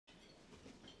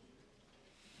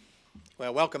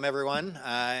Well, welcome everyone.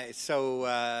 It's so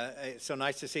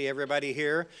nice to see everybody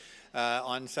here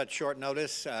on such short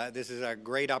notice. This is a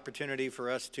great opportunity for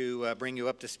us to bring you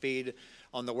up to speed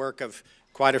on the work of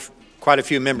quite a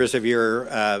few members of your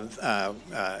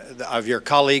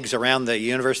colleagues around the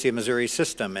University of Missouri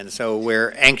system, and so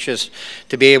we're anxious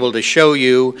to be able to show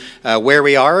you where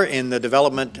we are in the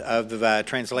development of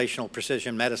translational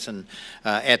precision medicine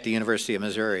at the University of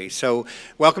Missouri. So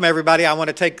welcome everybody. I want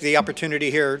to take the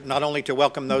opportunity here not only to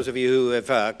welcome those of you who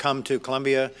have come to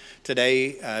Columbia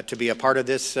today to be a part of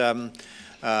this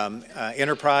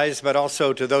enterprise, but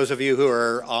also to those of you who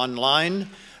are online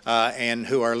and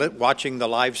who are watching the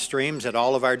live streams at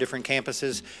all of our different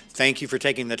campuses. Thank you for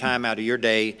taking the time out of your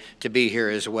day to be here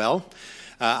as well.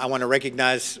 I want to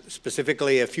recognize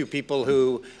specifically a few people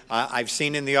who I've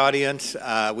seen in the audience.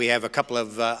 We have a couple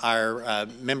of our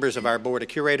members of our Board of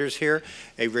Curators here.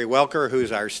 Avery Welker,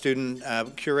 who's our student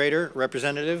curator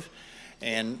representative,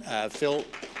 and Phil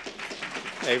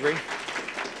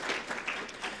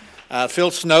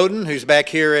Snowden, who's back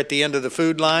here at the end of the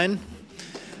food line.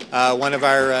 One of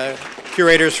our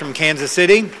curators from Kansas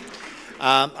City.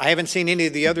 I haven't seen any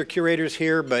of the other curators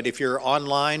here, but if you're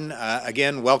online,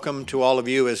 again, welcome to all of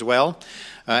you as well.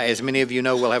 As many of you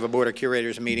know, we'll have a Board of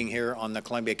Curators meeting here on the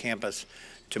Columbia campus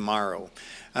tomorrow.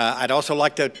 I'd also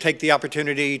like to take the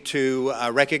opportunity to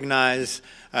recognize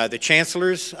the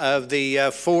chancellors of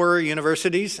the 4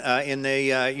 universities in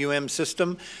the UM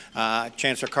system.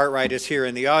 Chancellor Cartwright is here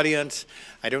in the audience.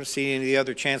 I don't see any of the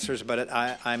other chancellors, but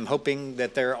I'm hoping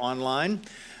that they're online.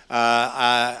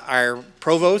 Our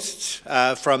provosts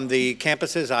from the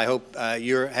campuses, I hope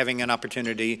you're having an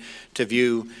opportunity to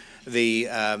view the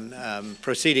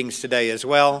proceedings today as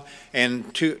well,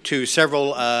 and to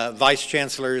several vice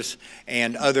chancellors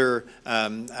and other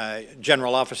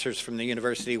general officers from the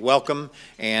university, welcome,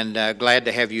 and glad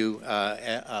to have you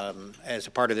as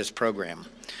a part of this program.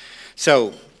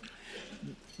 So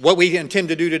what we intend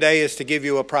to do today is to give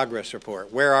you a progress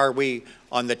report. Where are we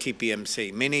on the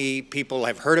TPMC? Many people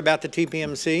have heard about the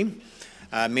TPMC.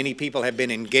 Many people have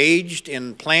been engaged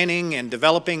in planning and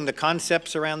developing the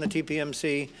concepts around the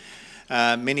TPMC.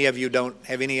 Many of you don't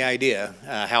have any idea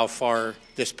how far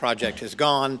this project has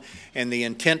gone, and the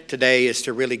intent today is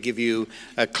to really give you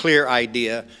a clear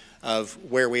idea of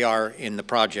where we are in the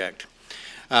project.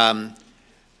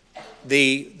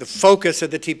 The focus of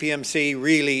the TPMC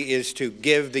really is to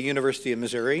give the University of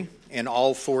Missouri and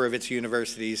all 4 of its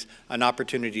universities an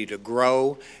opportunity to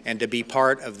grow and to be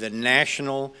part of the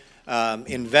national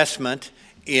investment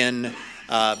in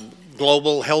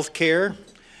global health care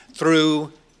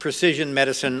through precision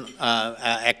medicine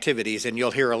activities, and you'll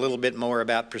hear a little bit more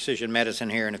about precision medicine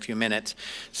here in a few minutes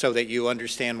so that you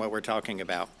understand what we're talking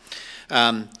about.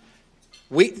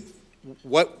 We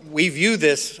view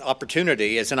this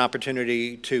opportunity as an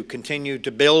opportunity to continue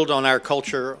to build on our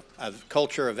culture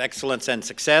of excellence and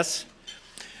success,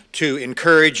 to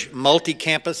encourage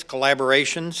multi-campus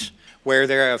collaborations where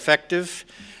they're effective,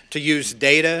 to use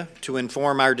data to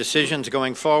inform our decisions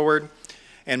going forward,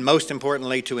 and most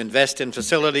importantly, to invest in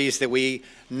facilities that we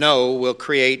know will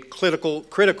create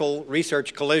critical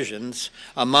research collisions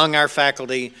among our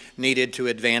faculty needed to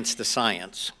advance the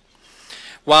science.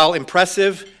 While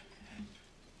impressive,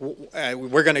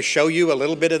 we're going to show you a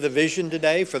little bit of the vision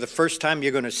today. For the first time,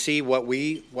 you're going to see what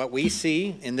we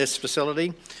see in this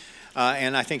facility.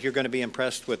 And I think you're going to be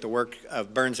impressed with the work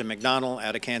of Burns and McDonnell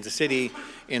out of Kansas City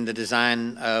in the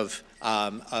design of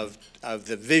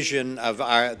the vision of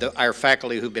our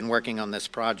faculty who've been working on this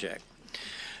project.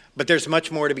 But there's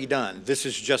much more to be done. This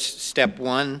is just step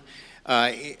 1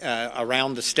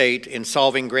 around the state in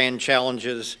solving grand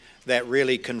challenges that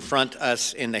really confront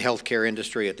us in the healthcare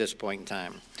industry at this point in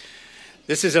time.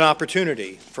 This is an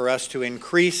opportunity for us to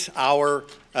increase our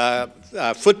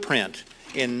footprint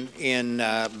in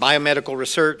biomedical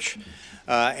research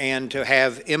and to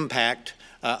have impact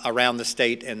around the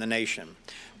state and the nation.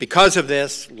 Because of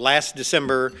this, last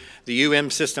December, the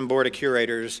UM System Board of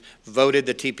Curators voted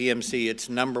the TPMC its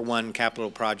 #1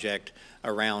 capital project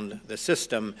around the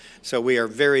system. So we are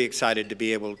very excited to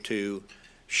be able to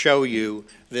show you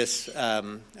this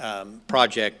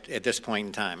project at this point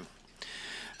in time.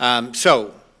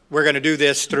 So we're going to do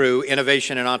this through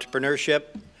innovation and entrepreneurship,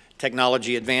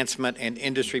 technology advancement, and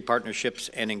industry partnerships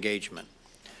and engagement.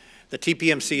 The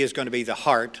TPMC is going to be the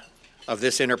heart of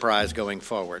this enterprise going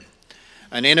forward.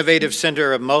 An innovative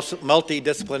center of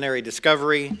multidisciplinary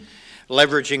discovery,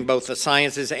 leveraging both the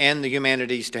sciences and the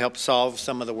humanities to help solve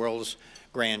some of the world's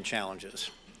grand challenges.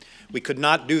 We could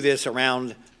not do this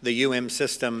around the UM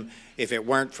system if it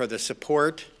weren't for the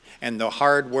support and the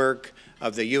hard work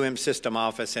of the System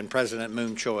office, and President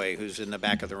Moon Choi, who's in the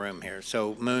back of the room here.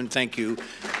 So Moon, thank you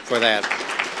for that.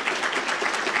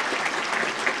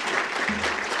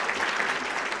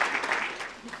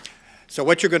 So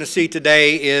what you're going to see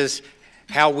today is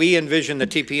how we envision the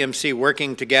TPMC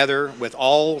working together with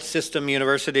all system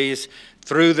universities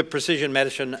through the Precision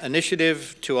Medicine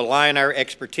Initiative to align our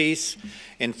expertise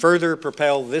and further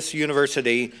propel this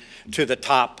university to the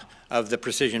top of the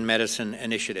Precision Medicine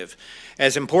Initiative.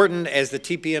 As important as the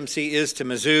TPMC is to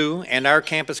Mizzou and our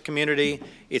campus community,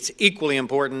 it's equally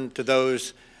important to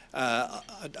those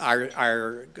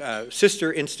our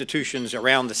sister institutions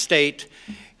around the state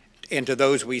and to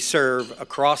those we serve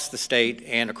across the state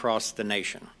and across the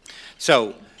nation.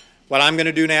 So what I'm going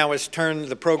to do now is turn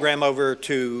the program over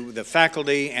to the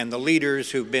faculty and the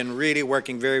leaders who've been really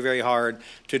working very, very hard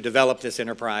to develop this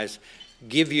enterprise,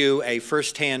 give you a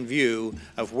first-hand view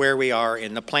of where we are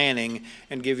in the planning,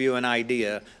 and give you an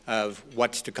idea of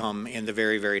what's to come in the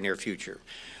very, very near future.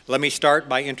 Let me start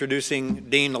by introducing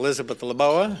Dean Elizabeth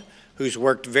Laboa, who's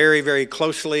worked very, very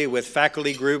closely with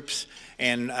faculty groups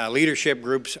and leadership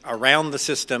groups around the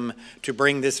system to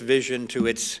bring this vision to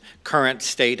its current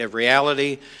state of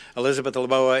reality. Elizabeth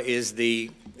Laboa is the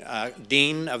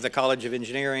Dean of the College of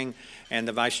Engineering and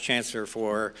the Vice Chancellor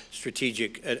for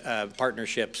Strategic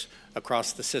Partnerships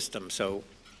across the system. So,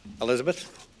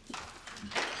 Elizabeth.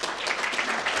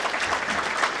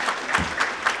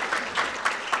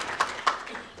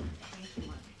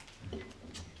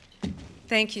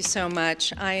 Thank you so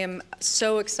much. I am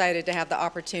so excited to have the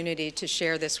opportunity to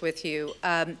share this with you.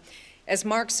 As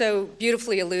Mark so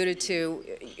beautifully alluded to,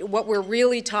 what we're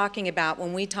really talking about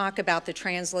when we talk about the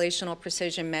translational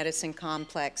precision medicine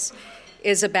complex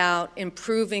is about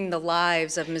improving the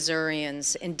lives of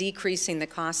Missourians and decreasing the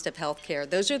cost of health care.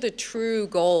 Those are the true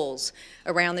goals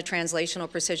around the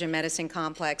translational precision medicine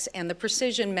complex and the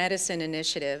Precision Medicine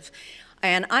Initiative.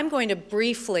 And I'm going to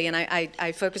briefly, and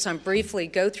I focus on briefly,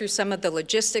 go through some of the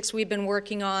logistics we've been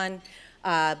working on,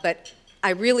 but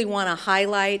I really want to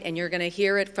highlight, and you're going to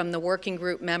hear it from the working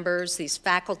group members, these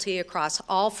faculty across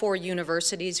all 4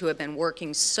 universities who have been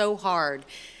working so hard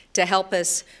to help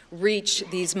us reach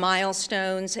these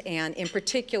milestones and in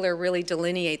particular really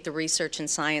delineate the research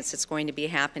and science that's going to be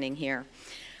happening here.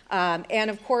 And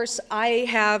of course, I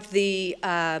have the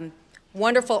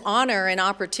wonderful honor and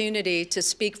opportunity to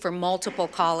speak for multiple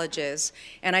colleges.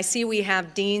 And I see we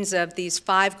have deans of these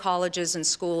 5 colleges and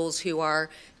schools who are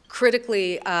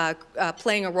critically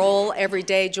playing a role every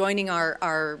day, joining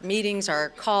our meetings, our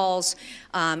calls.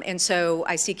 And so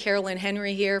I see Carolyn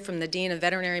Henry here from the Dean of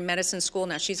Veterinary Medicine School.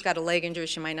 Now she's got a leg injury,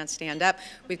 she might not stand up.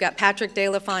 We've got Patrick De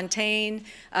La Fontaine.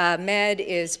 Med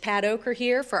is Pat Oker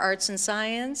here for Arts and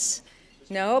Science.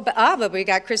 No, but we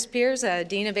got Chris Pierce,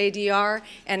 Dean of ADR,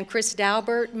 and Chris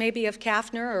Daubert, maybe of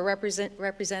Kaffner, or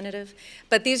representative.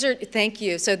 But these are, thank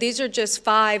you. So these are just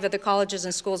 5 of the colleges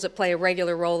and schools that play a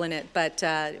regular role in it, but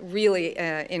really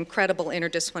incredible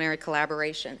interdisciplinary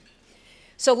collaboration.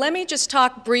 So let me just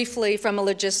talk briefly from a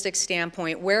logistics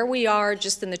standpoint, where we are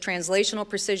just in the translational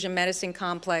precision medicine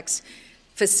complex,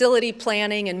 facility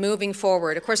planning and moving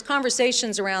forward. Of course,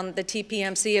 conversations around the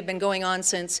TPMC have been going on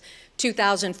since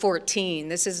 2014.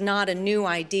 This is not a new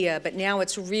idea, but now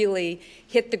it's really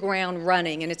hit the ground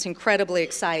running, and it's incredibly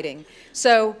exciting.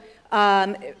 So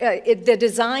the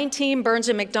design team, Burns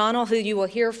and McDonnell, who you will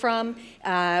hear from,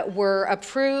 were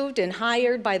approved and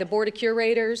hired by the Board of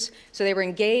Curators. So they were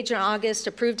engaged in August,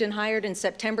 approved and hired in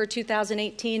September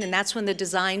 2018, and that's when the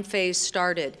design phase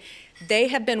started. They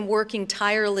have been working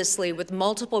tirelessly with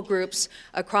multiple groups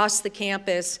across the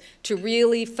campus to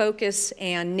really focus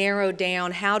and narrow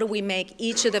down how do we make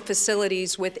each of the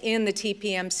facilities within the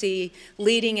TPMC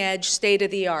leading edge,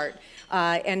 state-of-the-art.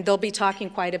 And they'll be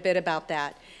talking quite a bit about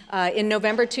that. In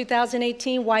November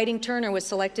 2018, Whiting Turner was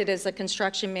selected as the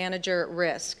construction manager at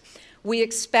risk. We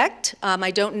expect, I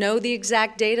don't know the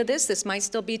exact date of this might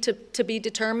still be to be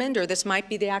determined, or this might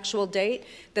be the actual date,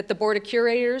 that the Board of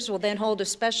Curators will then hold a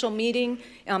special meeting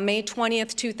on May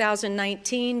 20th,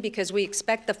 2019, because we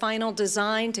expect the final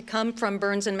design to come from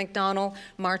Burns and McDonnell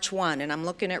March 1. And I'm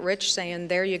looking at Rich saying,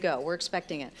 there you go, we're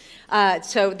expecting it.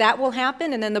 So that will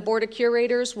happen, and then the Board of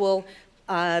Curators will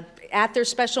at their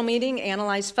special meeting,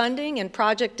 analyze funding and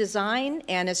project design,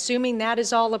 and assuming that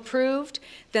is all approved,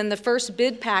 then the first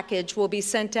bid package will be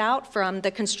sent out from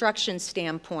the construction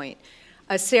standpoint.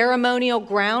 A ceremonial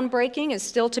groundbreaking is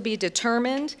still to be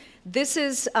determined. This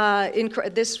is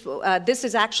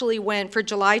actually when, for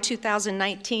July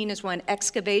 2019, is when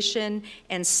excavation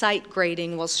and site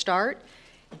grading will start.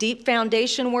 Deep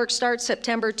foundation work starts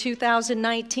September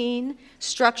 2019.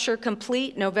 Structure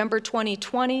complete November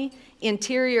 2020.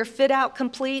 Interior fit-out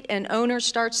complete, and owner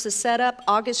starts the setup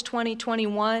August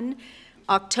 2021.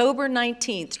 October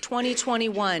 19th,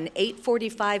 2021,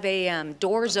 8:45 a.m.,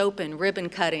 doors open, ribbon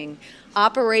cutting.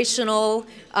 Operational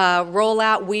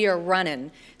rollout, we are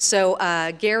running. So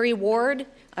Gary Ward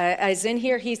is in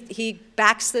here. He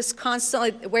backs this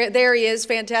constantly. There he is,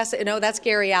 fantastic. No, that's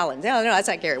Gary Allen. No, that's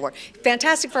not Gary Ward.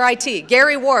 Fantastic for IT.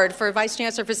 Gary Ward for Vice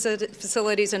Chancellor for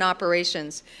Facilities and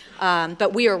Operations.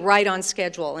 But we are right on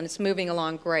schedule, and it's moving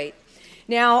along great.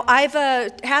 Now, I've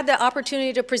had the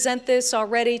opportunity to present this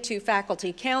already to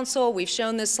Faculty Council. We've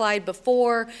shown this slide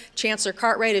before. Chancellor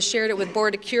Cartwright has shared it with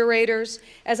Board of Curators.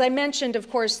 As I mentioned,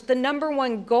 of course, the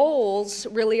 #1 goals,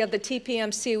 really, of the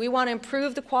TPMC, we want to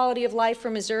improve the quality of life for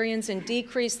Missourians and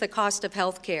decrease the cost of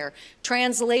health care.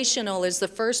 Translational is the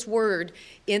first word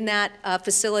in that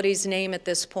facility's name at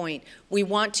this point. We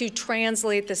want to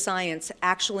translate the science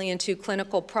actually into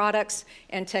clinical products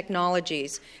and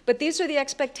technologies. But these are the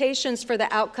expectations for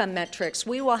the outcome metrics.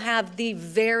 We will have the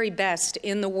very best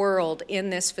in the world in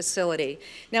this facility.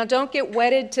 Now, don't get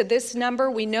wedded to this number.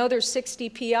 We know there's 60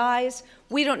 PIs.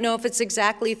 We don't know if it's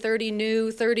exactly 30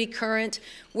 new, 30 current.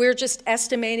 We're just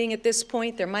estimating at this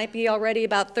point there might be already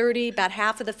about 30, about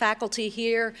half of the faculty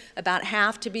here, about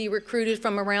half to be recruited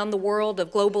from around the world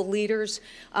of global leaders,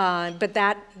 but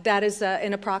that is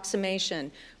an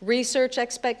approximation. Research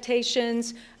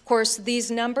expectations. Of course,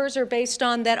 these numbers are based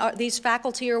on that these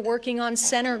faculty are working on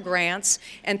center grants,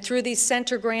 and through these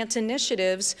center grant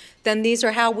initiatives, then these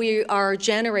are how we are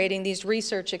generating these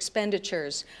research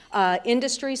expenditures.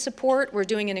 Industry support, we're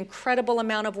doing an incredible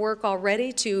amount of work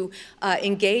already to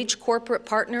engage corporate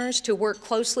partners to work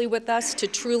closely with us to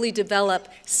truly develop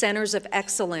centers of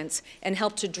excellence and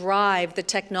help to drive the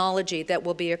technology that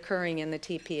will be occurring in the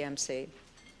TPMC.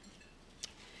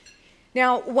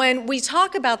 Now, when we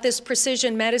talk about this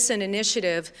precision medicine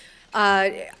initiative,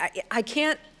 I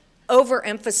can't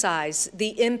overemphasize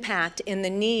the impact and the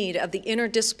need of the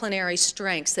interdisciplinary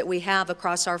strengths that we have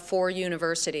across our 4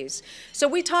 universities. So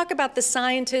we talk about the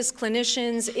scientists,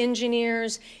 clinicians,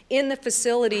 engineers in the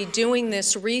facility doing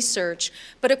this research,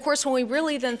 but of course when we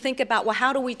really then think about, well,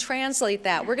 how do we translate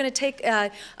that? We're going to take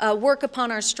work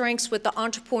upon our strengths with the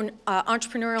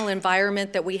entrepreneurial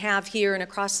environment that we have here and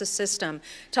across the system,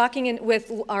 talking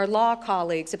with our law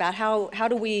colleagues about how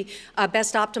do we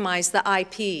best optimize the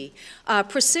IP.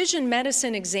 Precision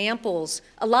medicine examples,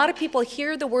 a lot of people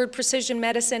hear the word precision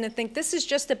medicine and think this is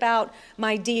just about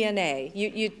my DNA.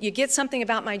 You get something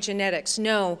about my genetics.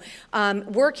 No,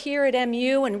 work here at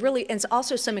MU and it's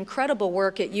also some incredible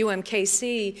work at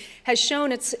UMKC has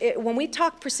shown when we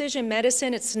talk precision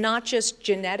medicine, it's not just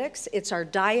genetics, it's our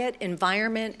diet,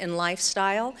 environment, and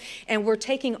lifestyle, and we're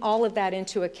taking all of that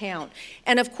into account.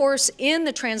 And of course, in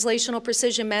the translational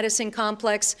precision medicine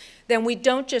complex, then we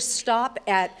don't just stop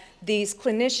at these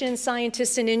clinicians,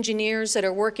 scientists, and engineers that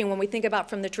are working when we think about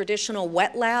from the traditional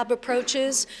wet lab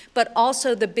approaches, but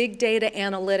also the big data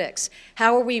analytics.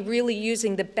 How are we really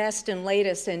using the best and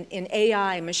latest in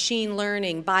AI, machine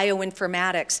learning,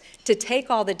 bioinformatics to take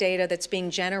all the data that's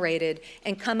being generated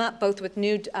and come up both with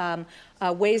new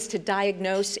ways to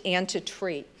diagnose and to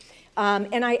treat.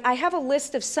 And I have a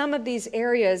list of some of these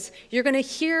areas. You're going to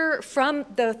hear from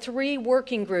the 3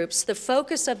 working groups. The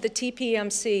focus of the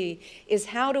TPMC is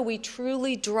how do we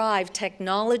truly drive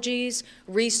technologies,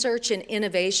 research, and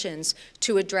innovations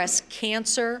to address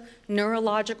cancer,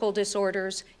 neurological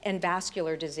disorders, and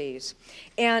vascular disease.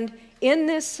 And in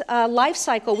this life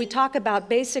cycle, we talk about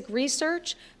basic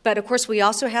research, but of course we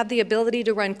also have the ability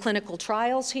to run clinical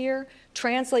trials here,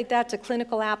 translate that to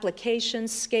clinical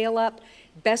applications, scale up,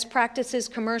 best practices,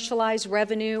 commercialize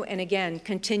revenue, and again,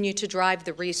 continue to drive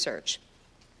the research.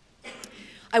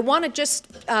 I want to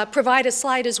just provide a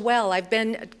slide as well. I've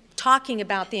been talking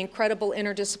about the incredible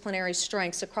interdisciplinary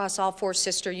strengths across all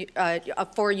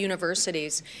 4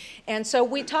 universities. And so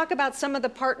we talk about some of the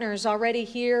partners already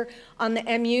here on the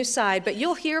MU side, but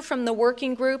you'll hear from the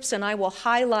working groups, and I will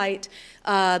highlight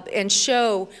and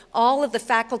show all of the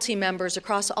faculty members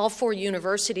across all 4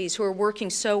 universities who are working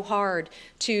so hard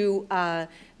to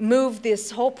move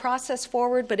this whole process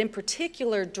forward, but in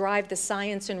particular drive the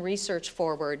science and research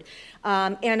forward.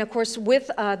 And of course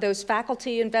with those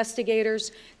faculty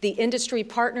investigators, the industry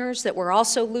partners that we're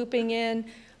also looping in,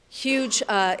 huge,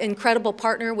 incredible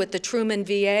partner with the Truman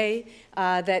VA,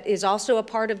 that is also a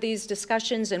part of these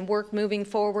discussions and work moving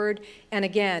forward. And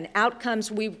again,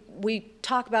 outcomes, we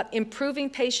talk about improving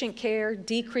patient care,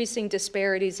 decreasing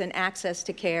disparities in access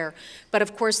to care, but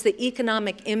of course the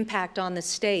economic impact on the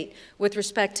state with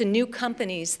respect to new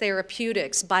companies,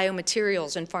 therapeutics,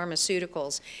 biomaterials, and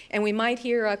pharmaceuticals. And we might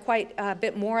hear quite a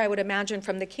bit more, I would imagine,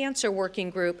 from the Cancer Working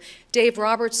Group. Dave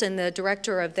Robertson, the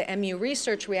director of the MU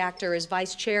Research Reactor, is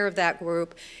vice chair of that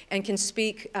group and can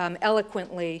speak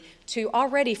eloquently to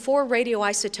already 4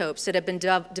 radioisotopes that have been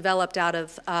developed out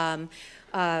of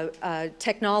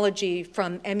technology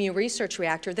from MU Research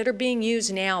Reactor that are being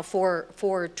used now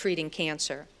for treating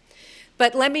cancer.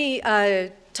 But let me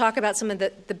talk about some of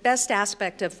the best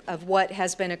aspect of what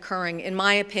has been occurring, in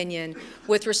my opinion,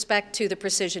 with respect to the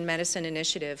Precision Medicine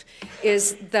Initiative,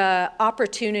 is the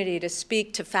opportunity to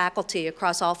speak to faculty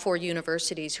across all 4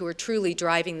 universities who are truly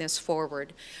driving this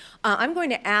forward. I'm going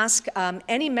to ask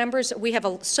any members, we have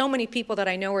so many people that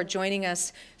I know are joining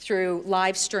us through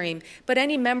live stream, but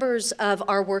any members of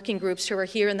our working groups who are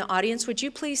here in the audience, would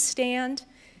you please stand?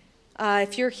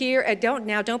 If you're here,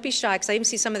 don't be shy, because I even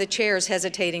see some of the chairs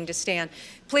hesitating to stand.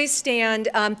 Please stand.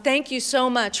 Thank you so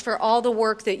much for all the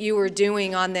work that you are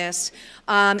doing on this.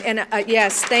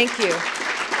 Yes, thank you.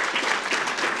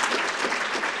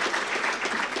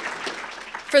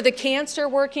 For the Cancer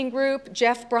Working Group,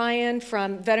 Jeff Bryan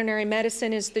from Veterinary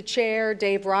Medicine is the chair.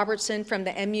 Dave Robertson from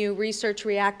the MU Research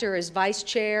Reactor is vice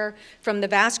chair. From the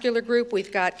Vascular Group, we've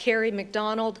got Carrie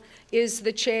McDonald is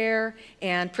the chair,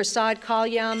 and Prasad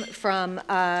Kalyam from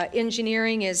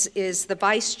Engineering is the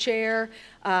vice chair.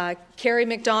 Carrie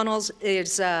McDonald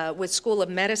is with School of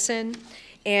Medicine.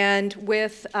 And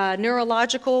with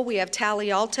neurological, we have Tali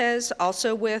Altez,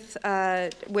 also with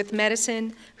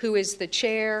medicine, who is the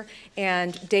chair,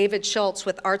 and David Schultz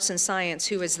with arts and science,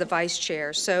 who is the vice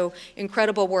chair. So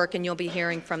incredible work, and you'll be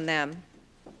hearing from them.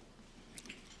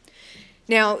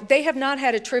 Now, they have not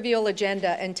had a trivial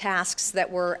agenda and tasks that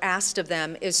were asked of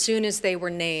them as soon as they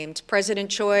were named. President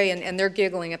Choi, and they're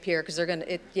giggling up here because they're going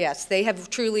to, yes, they have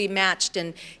truly matched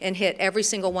and hit every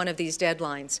single one of these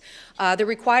deadlines. The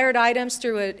required items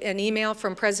through an email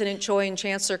from President Choi and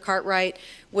Chancellor Cartwright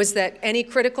was that any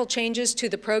critical changes to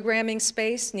the programming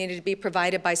space needed to be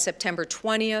provided by September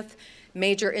 20th.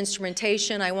 Major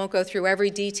instrumentation, I won't go through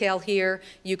every detail here.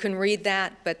 You can read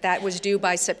that, but that was due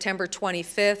by September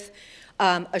 25th.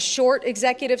 A short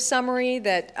executive summary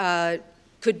that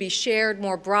could be shared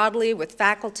more broadly with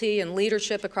faculty and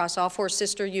leadership across all 4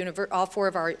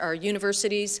 of our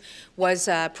universities was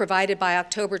provided by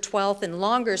October 12th, and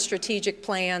longer strategic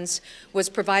plans was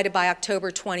provided by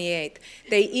October 28th.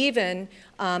 They even,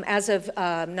 as of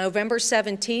November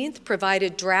 17th,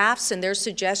 provided drafts and their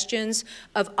suggestions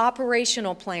of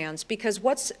operational plans, because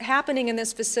what's happening in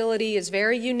this facility is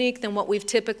very unique than what we've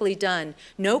typically done.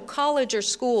 No college or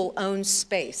school owns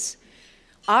space.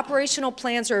 Operational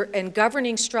plans and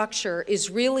governing structure is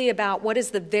really about what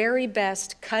is the very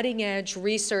best cutting-edge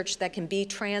research that can be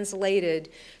translated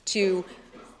to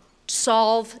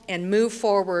solve and move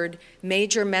forward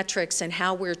major metrics in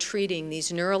how we're treating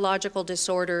these neurological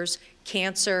disorders,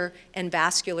 cancer, and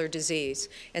vascular disease.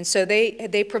 And so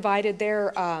they provided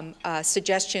their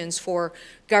suggestions for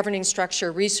governing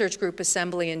structure, research group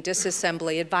assembly, and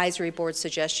disassembly, advisory board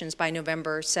suggestions by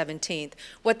November 17th.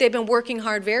 What they've been working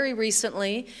hard very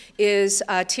recently is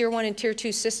Tier 1 and Tier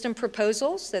 2 system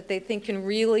proposals that they think can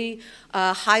really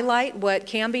highlight what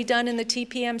can be done in the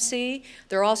TPMC.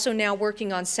 They're also now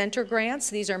working on center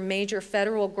grants. These are major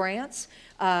federal grants.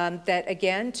 That,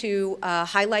 again, to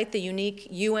highlight the unique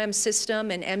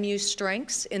system and MU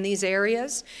strengths in these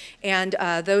areas. And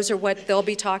those are what they'll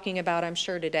be talking about, I'm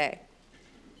sure, today.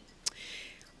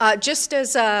 Just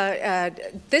as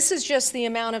this is just the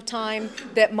amount of time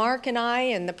that Mark and I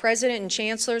and the president and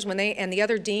chancellors and the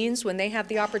other deans, when they have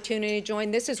the opportunity to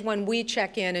join, this is when we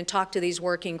check in and talk to these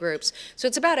working groups. So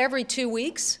it's about every 2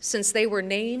 weeks since they were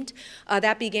named.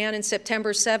 That began in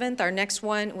September 7th. Our next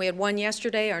one, we had one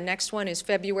yesterday. Our next one is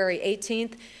February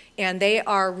 18th. And they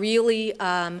are really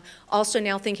also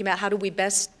now thinking about how do we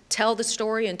best tell the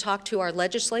story and talk to our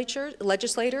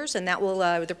legislators, and that will,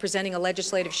 they're presenting a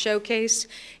legislative showcase,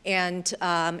 and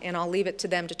I'll leave it to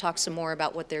them to talk some more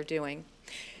about what they're doing.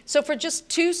 So for just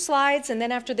 2 slides, and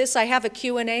then after this I have a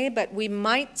Q&A, but we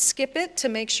might skip it to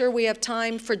make sure we have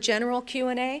time for general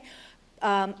Q&A.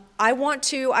 I'll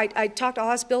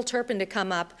ask Bill Turpin to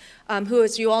come up, who,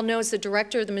 as you all know, is the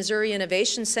director of the Missouri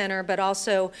Innovation Center, but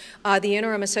also the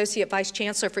interim associate vice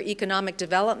chancellor for economic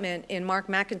development in Mark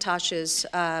McIntosh's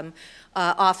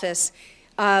office.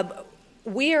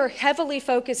 We are heavily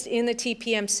focused in the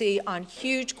TPMC on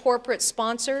huge corporate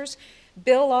sponsors.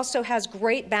 Bill also has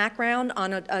great background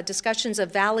on discussions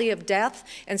of Valley of Death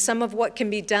and some of what can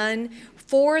be done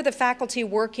for the faculty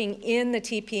working in the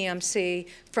TPMC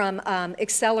from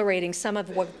accelerating some of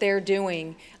what they're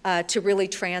doing to really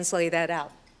translate that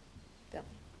out. Bill.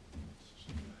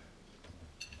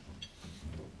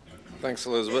 Thanks,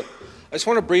 Elizabeth. I just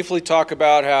want to briefly talk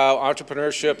about how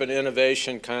entrepreneurship and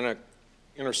innovation kind of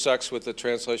intersects with the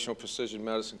translational precision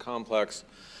medicine complex.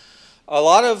 A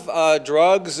lot of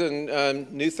drugs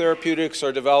and new therapeutics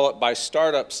are developed by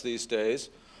startups these days,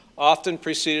 often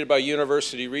preceded by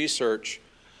university research.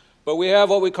 But we have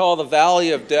what we call the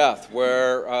Valley of Death,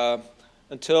 where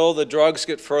until the drugs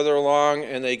get further along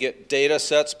and they get data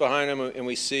sets behind them and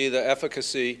we see the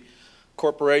efficacy,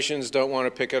 corporations don't want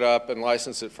to pick it up and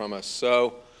license it from us.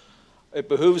 So it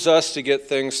behooves us to get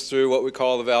things through what we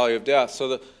call the Valley of Death. So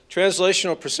the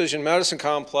translational precision medicine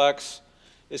complex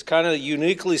is kind of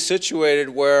uniquely situated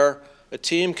where a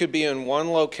team could be in one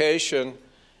location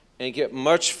and get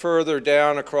much further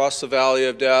down across the Valley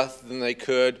of Death than they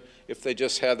could if they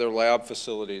just had their lab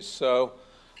facilities. So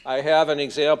I have an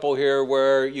example here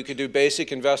where you could do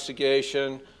basic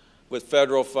investigation with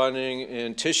federal funding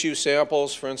in tissue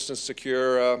samples, for instance, to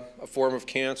cure a form of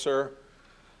cancer.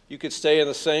 You could stay in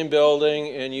the same building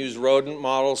and use rodent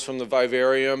models from the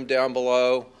vivarium down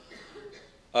below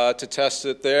to test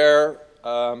it there.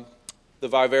 The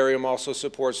vivarium also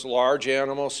supports large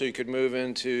animals, so you could move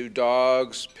into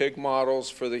dogs, pig models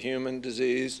for the human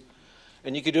disease.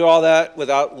 And you could do all that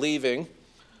without leaving.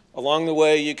 Along the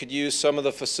way, you could use some of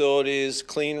the facilities,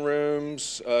 clean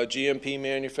rooms, GMP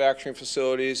manufacturing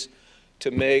facilities,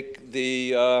 to make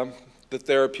the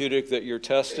therapeutic that you're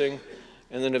testing,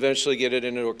 and then eventually get it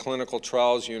into a clinical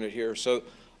trials unit here. So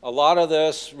a lot of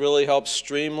this really helps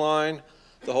streamline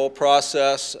the whole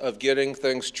process of getting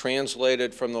things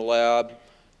translated from the lab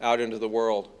out into the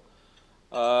world.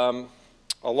 Along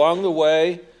the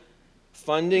way,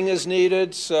 funding is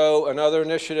needed. So another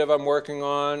initiative I'm working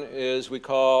on is we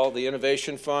call the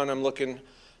Innovation Fund.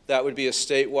 That would be a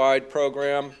statewide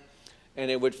program,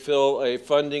 and it would fill a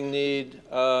funding need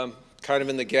kind of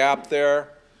in the gap there.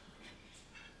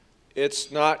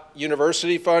 It's not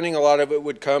university funding. A lot of it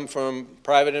would come from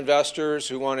private investors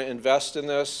who want to invest in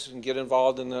this and get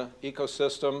involved in the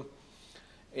ecosystem.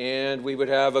 And we would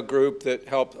have a group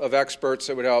of experts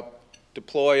that would help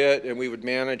deploy it, and we would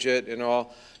manage it and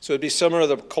all. So it'd be similar to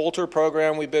the Coulter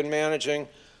program we've been managing,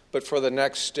 but for the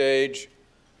next stage.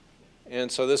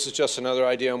 And so this is just another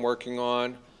idea I'm working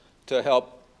on to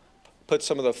help put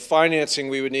some of the financing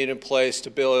we would need in place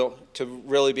to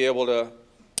really be able to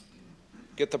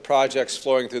get the projects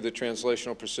flowing through the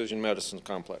translational precision medicine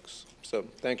complex. So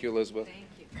thank you, Elizabeth. Thank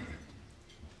you.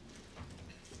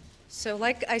 So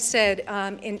like I said,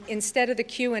 instead of the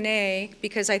Q&A,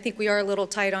 because I think we are a little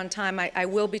tight on time, I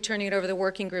will be turning it over to the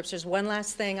working groups. There's one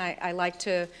last thing I like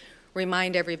to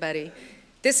remind everybody.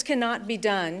 This cannot be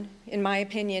done, in my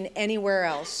opinion, anywhere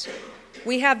else.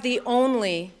 We have the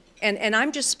only, and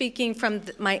I'm just speaking from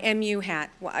my MU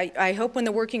hat. I hope when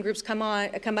the working groups come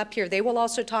up here, they will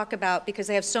also talk about, because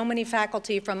they have so many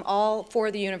faculty from all 4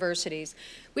 of the universities,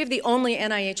 we have the only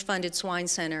NIH-funded swine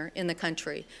center in the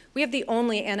country. We have the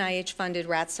only NIH-funded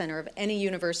rat center of any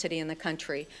university in the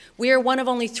country. We are one of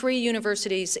only 3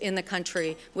 universities in the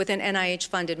country with an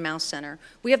NIH-funded mouse center.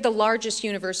 We have the largest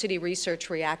university research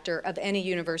reactor of any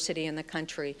university in the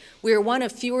country. We are one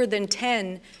of fewer than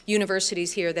 10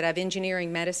 universities here that have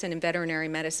engineering medicine and veterinary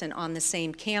medicine on the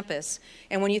same campus.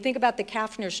 And when you think about the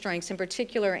Kaffner strengths, in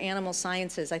particular animal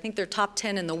sciences, I think they're top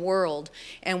 10 in the world,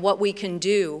 and what we can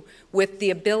do with the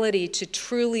ability to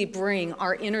truly bring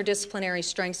our interdisciplinary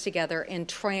strengths together and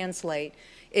translate.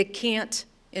 It can't,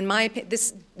 in my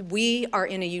opinion, we are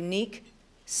in a unique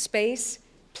space,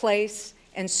 place,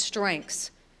 and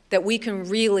strengths that we can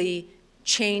really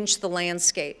change the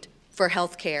landscape for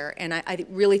healthcare, and I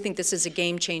really think this is a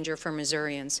game changer for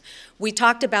Missourians. We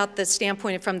talked about the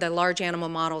standpoint from the large animal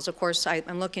models. Of course,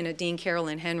 I'm looking at Dean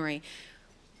Carolyn Henry.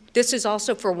 This is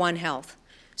also for One Health.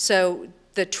 So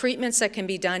the treatments that can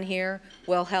be done here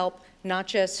will help not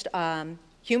just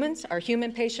humans, our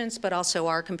human patients, but also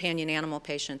our companion animal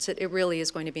patients. It really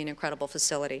is going to be an incredible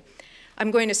facility.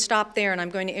 I'm going to stop there, and I'm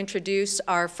going to introduce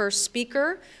our first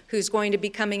speaker, who's going to be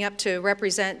coming up to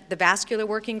represent the vascular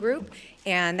working group,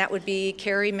 and that would be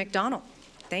Carrie McDonald.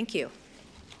 Thank you.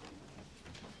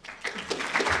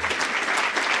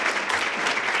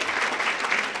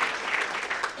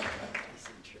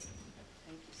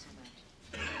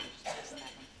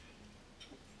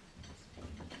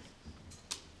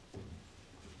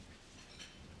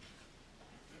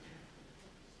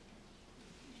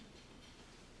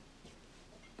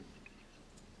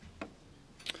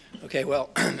 Okay, well,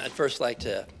 I'd first like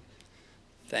to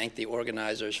thank the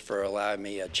organizers for allowing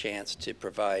me a chance to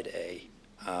provide a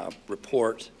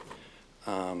report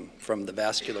from the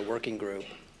Vascular Working Group.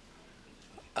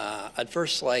 I'd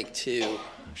first like to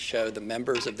show the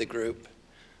members of the group,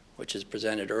 which is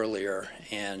presented earlier,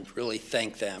 and really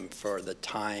thank them for the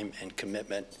time and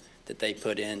commitment that they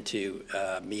put into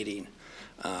meeting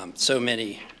so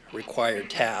many required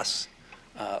tasks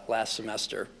last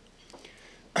semester.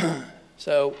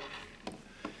 So,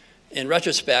 in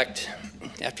retrospect,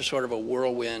 after sort of a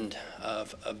whirlwind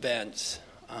of events,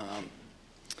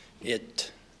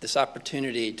 this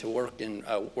opportunity to work in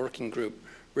a working group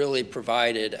really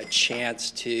provided a chance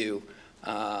to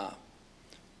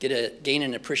gain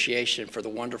an appreciation for the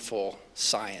wonderful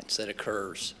science that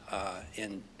occurs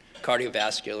in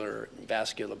cardiovascular and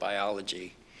vascular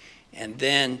biology, and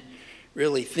then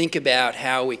really think about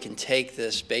how we can take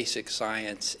this basic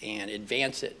science and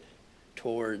advance it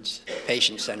towards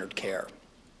patient-centered care.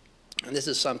 And this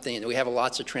is something, we have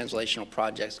lots of translational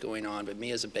projects going on, but me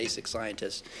as a basic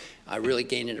scientist, I really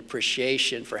gained an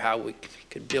appreciation for how we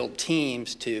could build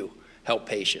teams to help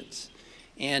patients.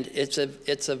 And it's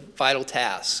a vital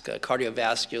task.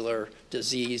 Cardiovascular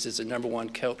disease is the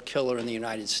 #1 killer in the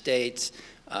United States.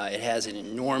 It has an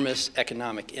enormous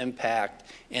economic impact,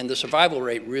 and the survival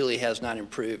rate really has not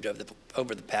improved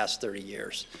over the past 30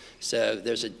 years. So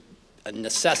there's a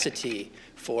necessity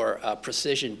for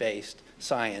precision-based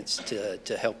science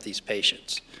to help these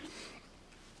patients.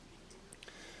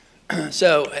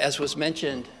 So, as was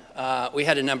mentioned, we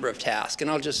had a number of tasks, and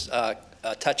I'll just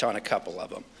touch on a couple of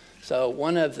them. So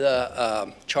one of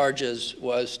the charges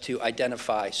was to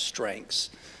identify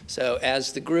strengths. So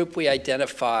as the group, we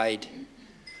identified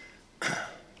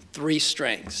 3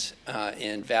 strengths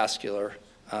in vascular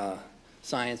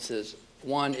sciences.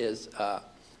 One is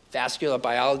vascular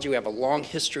biology. We have a long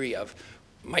history of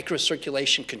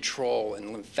microcirculation control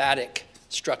and lymphatic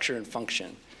structure and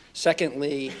function.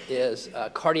 Secondly is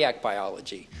cardiac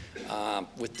biology.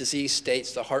 With disease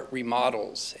states, the heart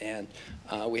remodels, and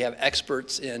we have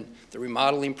experts in the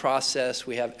remodeling process.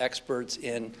 We have experts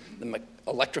in the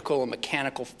electrical and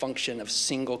mechanical function of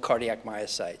single cardiac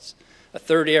myocytes. A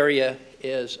third area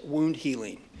is wound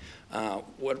healing.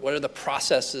 What are the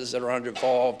processes that are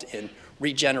involved in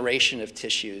regeneration of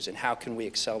tissues, and how can we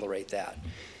accelerate that?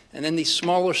 And then these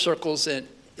smaller circles that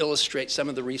illustrate some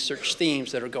of the research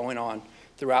themes that are going on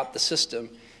throughout the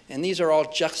system. And these are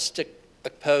all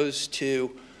juxtaposed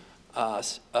to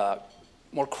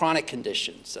more chronic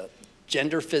conditions,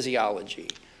 gender physiology,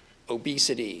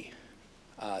 obesity,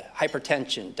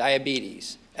 hypertension,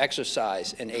 diabetes,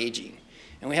 exercise, and aging.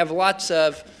 And we have lots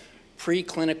of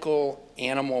preclinical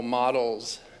animal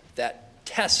models that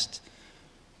test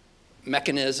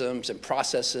mechanisms and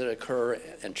processes that occur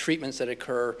and treatments that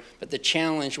occur, but the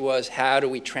challenge was, how do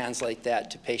we translate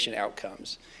that to patient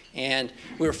outcomes? And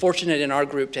we were fortunate in our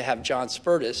group to have John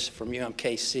Spertus from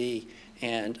UMKC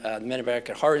and the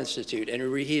Mid-American Heart Institute, and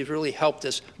he really helped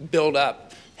us build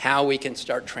up how we can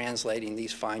start translating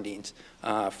these findings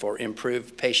for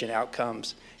improved patient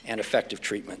outcomes and effective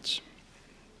treatments.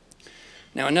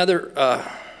 Now another,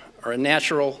 or a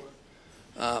natural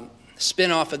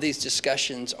spin-off of these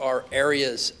discussions are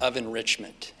areas of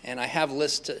enrichment. And I have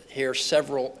listed here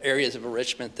several areas of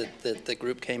enrichment that the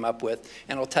group came up with,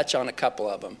 and I'll touch on a couple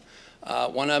of them.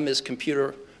 One of them is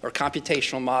computer or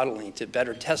computational modeling to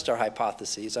better test our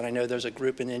hypotheses. And I know there's a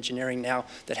group in engineering now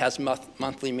that has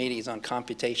monthly meetings on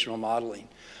computational modeling.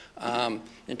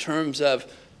 In terms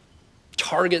of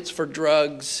targets for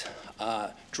drugs,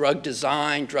 drug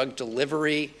design, drug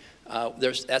delivery,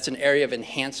 that's an area of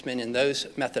enhancement in those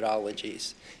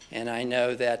methodologies. And I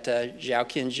know that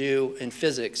Xiaoqin Zhu in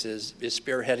physics is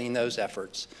spearheading those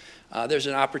efforts. There's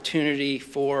an opportunity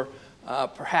for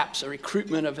perhaps a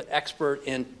recruitment of an expert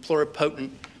in pluripotent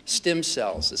stem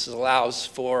cells. This allows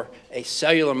for a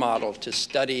cellular model to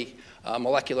study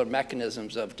molecular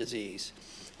mechanisms of disease.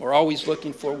 We're always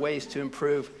looking for ways to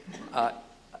improve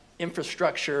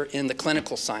infrastructure in the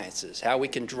clinical sciences, how we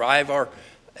can drive our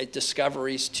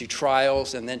discoveries to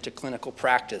trials and then to clinical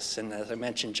practice. And as I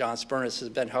mentioned, John Spertus has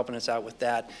been helping us out with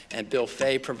that, and Bill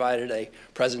Fay provided a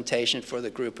presentation for the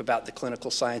group about the clinical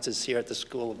sciences here at the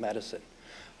School of Medicine.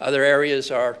 Other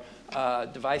areas are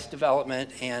device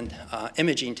development and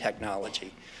imaging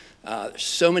technology. There's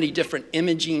so many different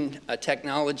imaging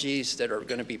technologies that are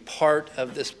going to be part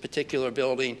of this particular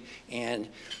building, and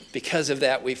because of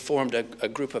that, we've formed a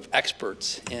group of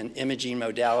experts in imaging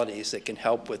modalities that can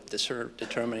help with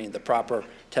determining the proper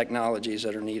technologies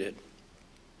that are needed.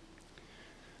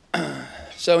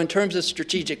 So in terms of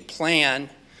strategic plan,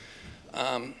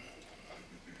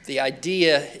 the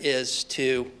idea is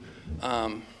to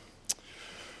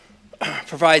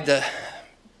provide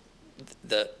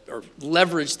or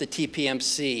leverage the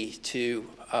TPMC to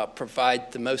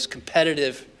provide the most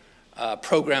competitive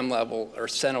program level or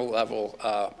center level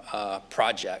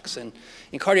projects. And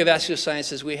in cardiovascular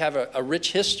sciences, we have a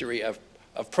rich history of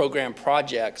program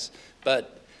projects,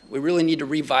 but we really need to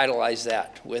revitalize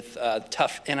that with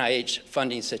tough NIH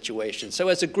funding situations. So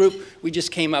as a group, we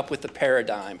just came up with a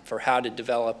paradigm for how to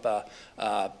develop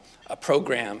a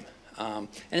program. And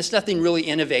it's nothing really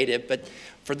innovative, but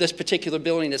for this particular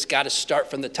building, it's got to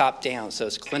start from the top down. So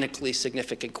it's clinically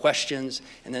significant questions,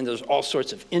 and then there's all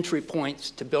sorts of entry points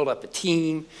to build up a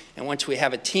team. And once we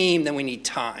have a team, then we need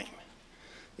time.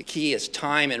 The key is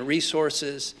time and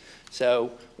resources.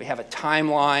 So we have a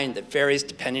timeline that varies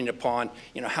depending upon,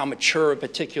 how mature a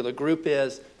particular group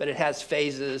is, but it has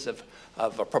phases of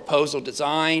a proposal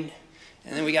design.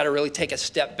 And then we got to really take a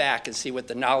step back and see what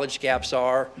the knowledge gaps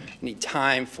are. We need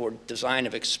time for design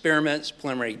of experiments,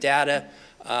 preliminary data,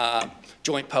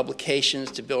 joint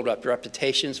publications to build up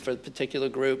reputations for the particular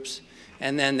groups.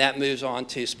 And then that moves on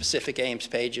to specific aims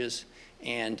pages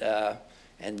and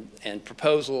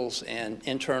proposals and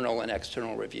internal and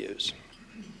external reviews.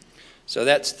 So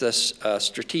that's the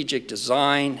strategic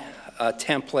design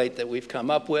template that we've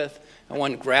come up with. And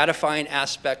one gratifying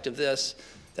aspect of this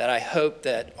that I hope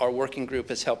that our working group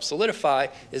has helped solidify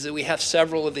is that we have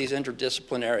several of these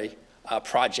interdisciplinary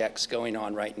projects going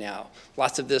on right now.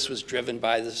 Lots of this was driven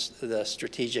by the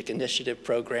Strategic Initiative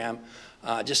Program.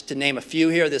 Just to name a few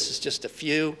here, this is just a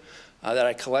few that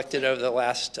I collected over the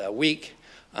last week.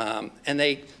 And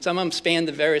some of them span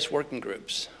the various working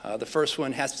groups. The first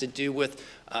one has to do with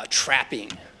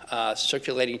trapping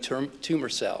circulating tumor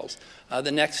cells.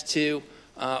 The next two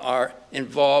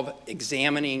involve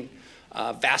examining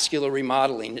vascular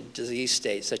remodeling in disease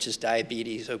states such as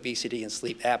diabetes, obesity, and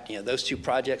sleep apnea. Those two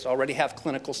projects already have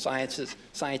clinical scientists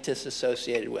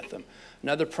associated with them.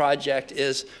 Another project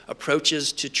is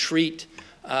approaches to treat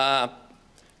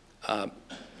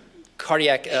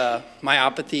cardiac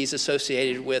myopathies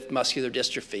associated with muscular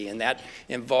dystrophy, and that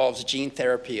involves gene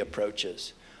therapy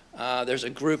approaches. There's a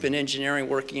group in engineering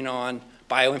working on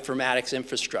bioinformatics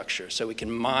infrastructure, so we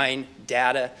can mine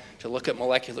data to look at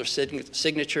molecular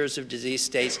signatures of disease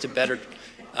states to better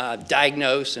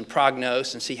diagnose and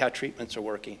prognose and see how treatments are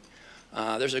working.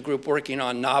 There's a group working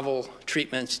on novel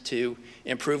treatments to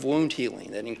improve wound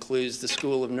healing that includes the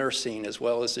School of Nursing as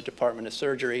well as the Department of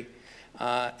Surgery.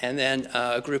 And then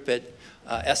a group at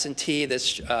S&T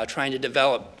that's trying to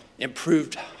develop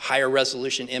improved higher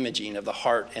resolution imaging of the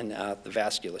heart and the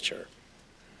vasculature.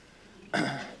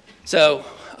 So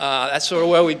that's sort of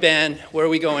where we've been. Where are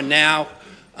we going now?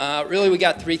 Really, we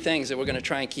got three things that we're going to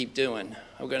try and keep doing.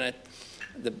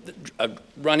 A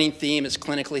running theme is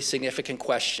clinically significant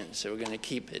questions. So we're going to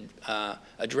keep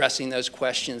addressing those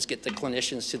questions, get the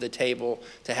clinicians to the table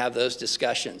to have those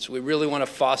discussions. We really want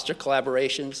to foster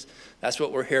collaborations. That's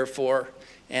what we're here for.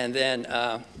 And then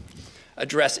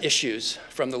address issues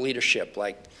from the leadership,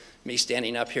 like me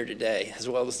standing up here today, as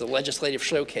well as the legislative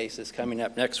showcase that's coming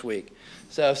up next week.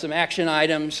 So some action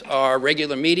items are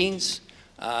regular meetings.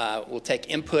 We'll take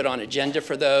input on agenda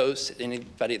for those.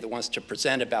 Anybody that wants to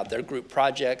present about their group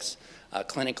projects,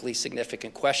 clinically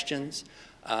significant questions.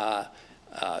 A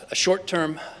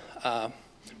short-term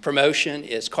promotion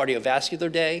is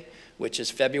Cardiovascular Day, which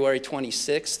is February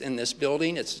 26th in this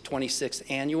building. It's the 26th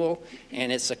annual,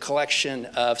 and it's a collection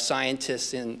of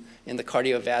scientists in the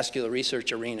cardiovascular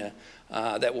research arena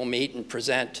that will meet and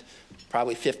present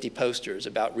probably 50 posters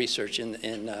about research in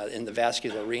the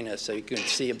vascular arena, so you can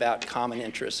see about common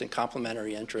interests and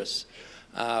complementary interests.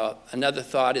 Another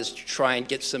thought is to try and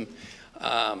get some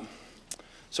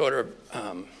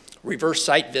reverse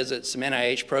site visits, some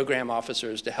NIH program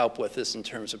officers to help with this in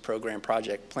terms of program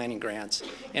project planning grants.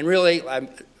 And really, our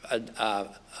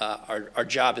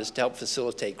job is to help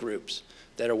facilitate groups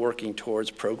that are working towards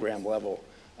program level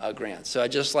grants. So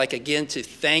I'd just like again to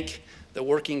thank the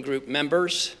working group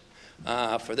members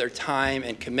for their time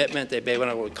and commitment. They've been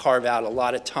able to carve out a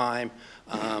lot of time,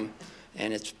 and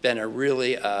it's been a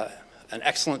really an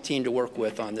excellent team to work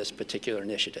with on this particular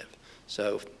initiative.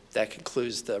 So that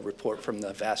concludes the report from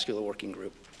the Vascular Working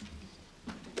Group.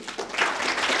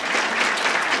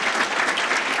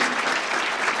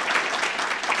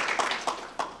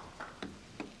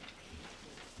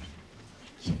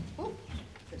 Oh,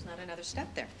 there's not another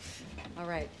step there. All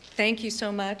right. Thank you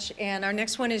so much. And our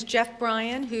next one is Jeff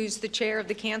Bryan, who's the chair of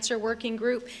the Cancer Working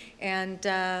Group. And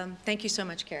thank you so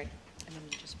much, Carrie. And then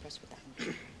just press with that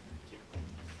one.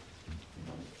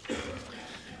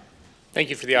 Thank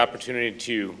you for the opportunity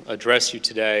to address you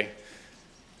today.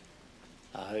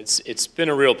 It's been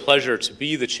a real pleasure to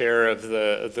be the chair of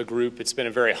the group. It's been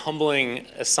a very humbling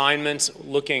assignment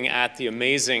looking at the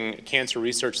amazing cancer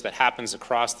research that happens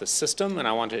across the system, and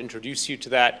I want to introduce you to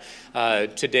that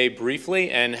today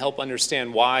briefly and help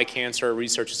understand why cancer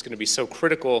research is going to be so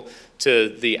critical to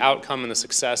the outcome and the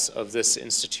success of this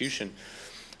institution.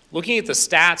 Looking at the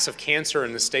stats of cancer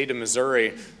in the state of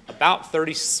Missouri, about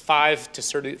 35 to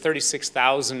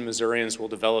 36,000 Missourians will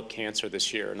develop cancer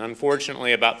this year. And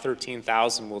unfortunately, about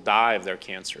 13,000 will die of their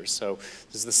cancers. So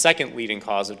this is the second leading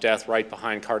cause of death right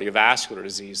behind cardiovascular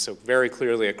disease. So very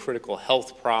clearly a critical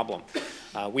health problem.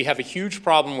 We have a huge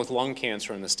problem with lung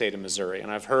cancer in the state of Missouri.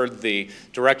 And I've heard the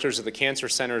directors of the cancer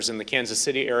centers in the Kansas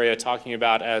City area talking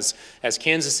about as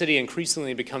Kansas City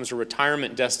increasingly becomes a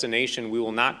retirement destination, we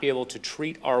will not be able to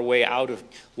treat our way out of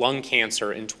lung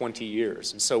cancer in 20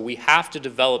 years. And so we have to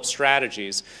develop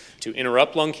strategies to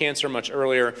interrupt lung cancer much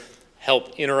earlier,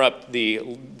 help interrupt the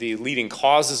leading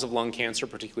causes of lung cancer,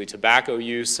 particularly tobacco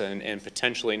use and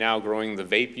potentially now growing the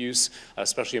vape use,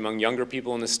 especially among younger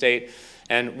people in the state.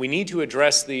 And we need to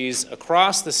address these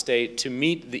across the state to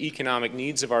meet the economic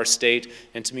needs of our state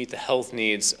and to meet the health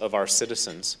needs of our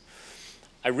citizens.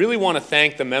 I really want to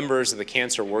thank the members of the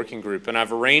Cancer Working Group, and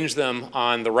I've arranged them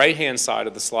on the right-hand side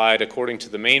of the slide according to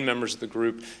the main members of the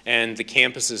group and the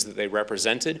campuses that they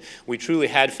represented. We truly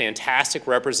had fantastic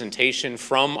representation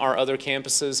from our other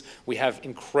campuses. We have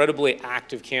incredibly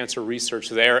active cancer research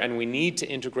there, and we need to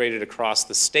integrate it across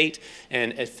the state,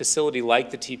 and a facility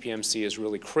like the TPMC is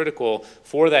really critical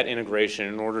for that integration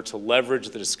in order to leverage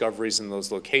the discoveries in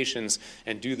those locations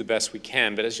and do the best we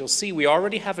can. But as you'll see, we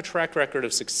already have a track record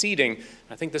of succeeding.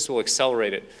 I think this will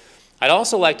accelerate it. I'd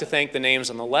also like to thank the names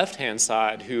on the left-hand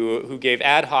side who gave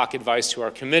ad hoc advice to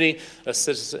our committee,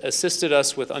 assisted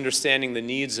us with understanding the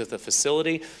needs of the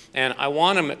facility. And I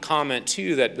want to comment,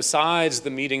 too, that besides the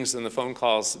meetings and the phone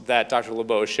calls that Dr.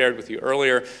 LeBeau shared with you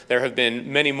earlier, there have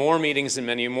been many more meetings and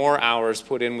many more hours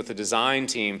put in with the design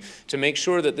team to make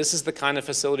sure that this is the kind of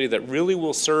facility that really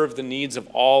will serve the needs of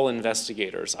all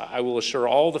investigators. I will assure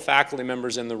all the faculty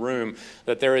members in the room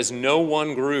that there is no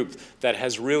one group that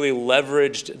has really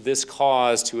leveraged this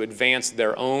cause to advance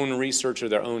their own research or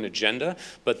their own agenda,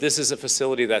 but this is a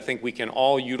facility that I think we can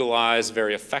all utilize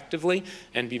very effectively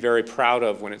and be very proud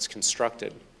of when it's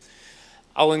constructed.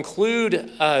 I'll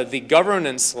include the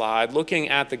governance slide looking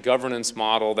at the governance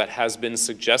model that has been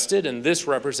suggested, and this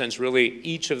represents really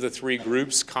each of the three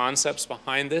groups' concepts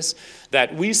behind this,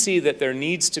 that we see that there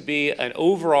needs to be an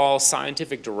overall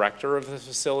scientific director of the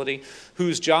facility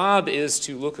whose job is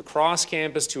to look across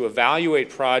campus, to evaluate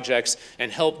projects,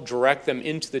 and help direct them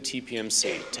into the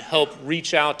TPMC, to help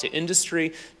reach out to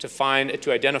industry,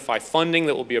 to identify funding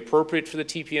that will be appropriate for the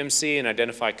TPMC and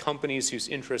identify companies whose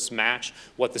interests match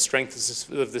what the strengths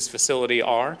of this facility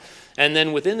are. And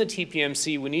then within the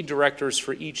TPMC, we need directors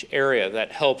for each area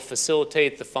that help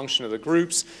facilitate the function of the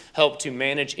groups, help to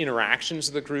manage interactions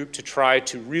of the group to try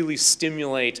to really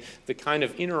stimulate the kind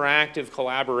of interactive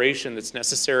collaboration that's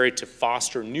necessary to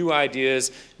foster new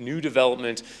ideas, new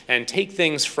development, and take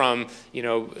things from,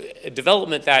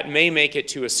 development that may make it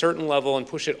to a certain level and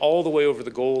push it all the way over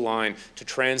the goal line to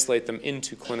translate them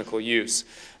into clinical use.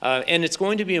 And it's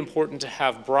going to be important to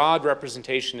have broad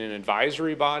representation in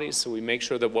advisory bodies, so we make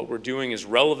sure that what we're doing is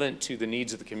relevant to the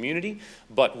needs of the community,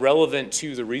 but relevant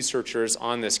to the researchers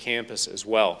on this campus as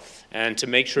well, and to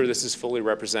make sure this is fully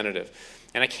representative.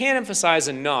 And I can't emphasize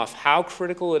enough how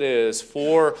critical it is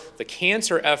for the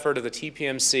cancer effort of the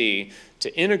TPMC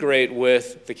to integrate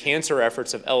with the cancer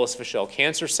efforts of Ellis Fischel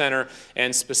Cancer Center,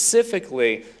 and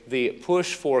specifically the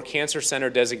push for cancer center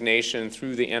designation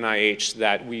through the NIH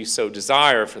that we so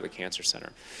desire for the Cancer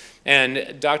Center.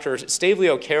 And Dr. Stavely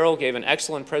O'Carroll gave an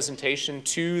excellent presentation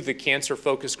to the cancer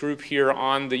focus group here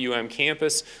on the UM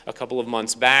campus a couple of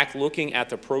months back, looking at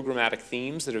the programmatic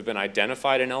themes that have been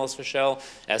identified in Ellis Fischel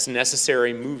as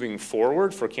necessary moving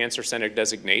forward for cancer center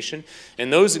designation.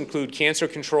 And those include cancer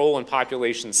control and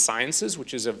population sciences,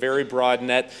 which is a very broad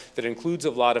net that includes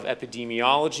a lot of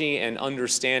epidemiology and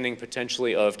understanding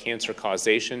potentially of cancer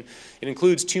causation. It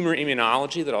includes tumor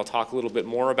immunology that I'll talk a little bit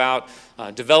more about,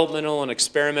 developmental and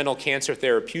experimental cancer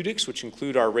therapeutics, which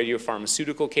include our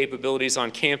radiopharmaceutical capabilities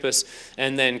on campus,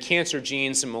 and then cancer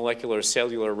genes and molecular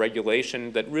cellular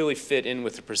regulation that really fit in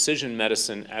with the precision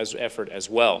medicine effort as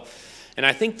well. And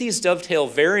I think these dovetail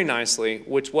very nicely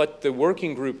with what the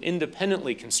working group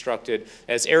independently constructed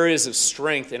as areas of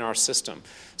strength in our system.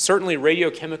 Certainly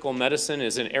radiochemical medicine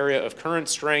is an area of current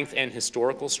strength and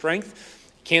historical strength.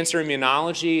 Cancer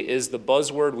immunology is the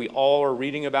buzzword we all are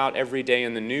reading about every day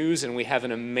in the news, and we have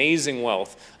an amazing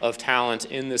wealth of talent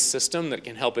in this system that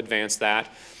can help advance that.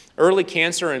 Early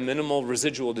cancer and minimal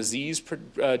residual disease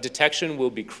detection will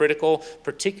be critical,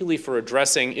 particularly for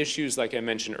addressing issues like I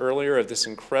mentioned earlier of this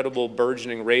incredible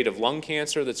burgeoning rate of lung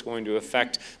cancer that's going to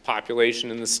affect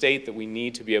population in the state that we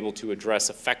need to be able to address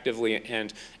effectively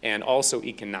and also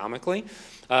economically.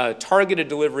 Targeted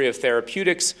delivery of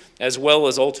therapeutics, as well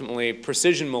as ultimately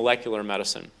precision molecular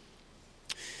medicine.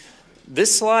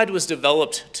 This slide was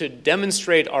developed to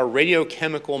demonstrate our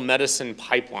radiochemical medicine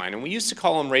pipeline. And we used to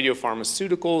call them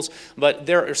radiopharmaceuticals, but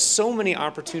there are so many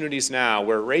opportunities now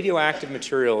where radioactive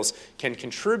materials can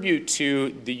contribute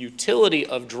to the utility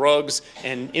of drugs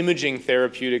and imaging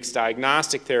therapeutics,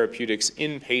 diagnostic therapeutics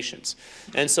in patients.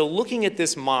 And so looking at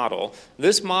this model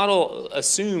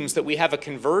assumes that we have a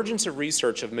convergence of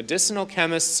research of medicinal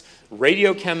chemists,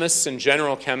 radiochemists, and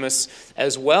general chemists,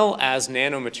 as well as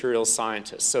nanomaterial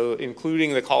scientists. So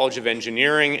including the College of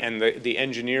Engineering and the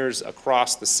engineers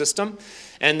across the system,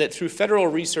 and that through federal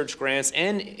research grants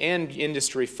and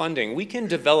industry funding, we can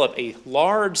develop a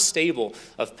large stable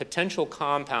of potential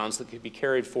compounds that could be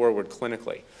carried forward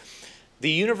clinically. The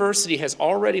university has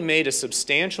already made a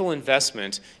substantial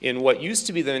investment in what used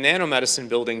to be the nanomedicine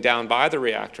building down by the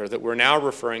reactor that we're now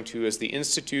referring to as the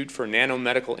Institute for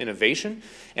Nanomedical Innovation.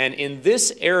 And in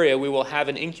this area, we will have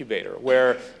an incubator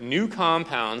where new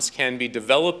compounds can be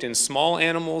developed in small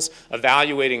animals,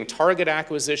 evaluating target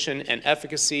acquisition and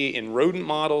efficacy in rodent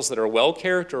models that are well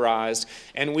characterized,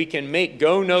 and we can make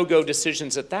go, no-go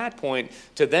decisions at that point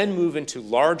to then move into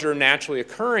larger naturally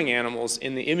occurring animals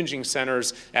in the imaging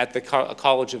centers at the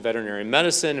College of Veterinary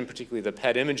Medicine, and particularly the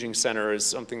PET Imaging Center is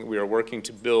something that we are working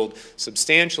to build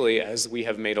substantially, as we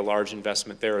have made a large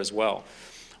investment there as well.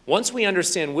 Once we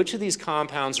understand which of these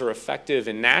compounds are effective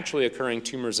in naturally occurring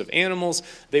tumors of animals,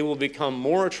 they will become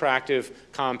more attractive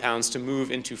compounds to move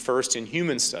into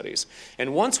first-in-human studies.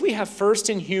 And once we have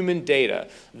first-in-human data,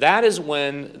 that is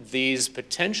when these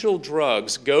potential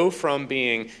drugs go from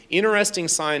being interesting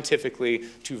scientifically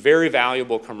to very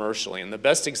valuable commercially. And the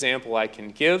best example I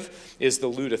can give is the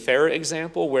Lutathera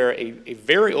example, where a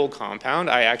very old compound,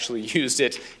 I actually used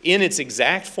it in its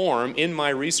exact form in my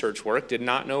research work, did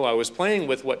not know I was playing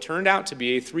with what turned out to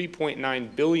be a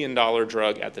 $3.9 billion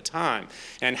drug at the time.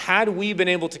 And had we been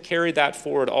able to carry that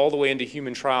forward all the way into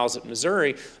human trials at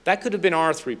Missouri, that could have been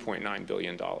our $3.9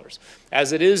 billion.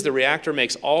 As it is, the reactor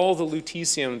makes all the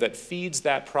lutetium that feeds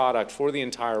that product for the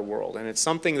entire world. And it's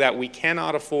something that we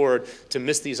cannot afford to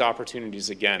miss these opportunities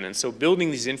again. And so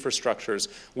building these infrastructures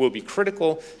will be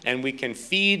critical, and we can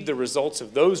feed the results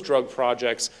of those drug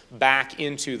projects back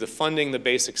into the funding, the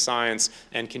basic science,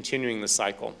 and continuing the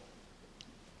cycle.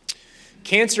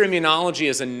 Cancer immunology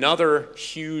is another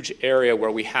huge area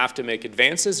where we have to make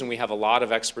advances, and we have a lot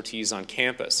of expertise on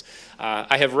campus.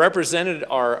 I have represented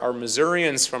our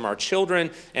Missourians from our children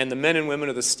and the men and women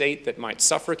of the state that might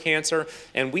suffer cancer,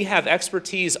 and we have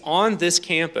expertise on this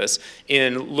campus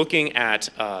in looking at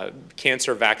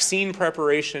cancer vaccine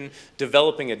preparation,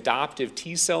 developing adoptive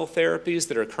T-cell therapies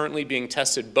that are currently being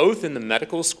tested both in the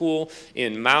medical school,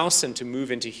 in mouse, and to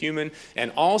move into human,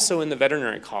 and also in the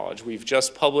veterinary college. We've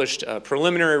just published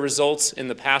preliminary results in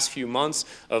the past few months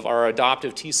of our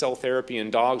adoptive T-cell therapy in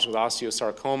dogs with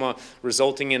osteosarcoma,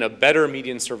 resulting in a better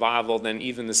median survival than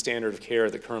even the standard of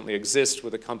care that currently exists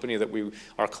with a company that we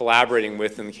are collaborating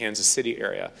with in the Kansas City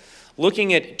area.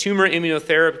 Looking at tumor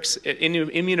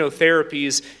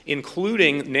immunotherapies,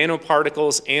 including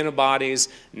nanoparticles, antibodies,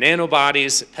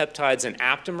 nanobodies, peptides, and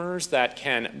aptamers that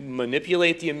can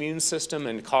manipulate the immune system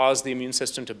and cause the immune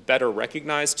system to better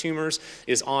recognize tumors,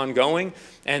 is ongoing.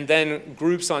 And then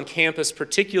groups on campus,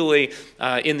 particularly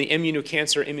in the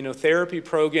immunocancer immunotherapy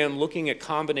program, looking at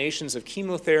combinations of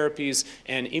chemotherapies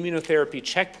and immunotherapy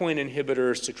checkpoint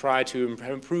inhibitors to try to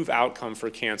improve outcome for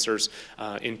cancers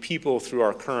in people through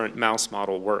our current mouse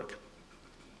model work.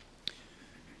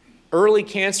 Early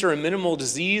cancer and minimal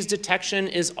disease detection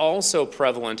is also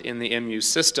prevalent in the MU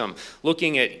system.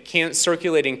 Looking at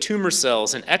circulating tumor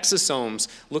cells and exosomes,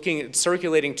 looking at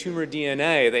circulating tumor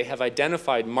DNA, they have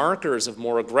identified markers of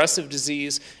more aggressive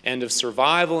disease and of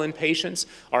survival in patients.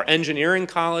 Our engineering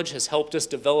college has helped us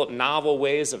develop novel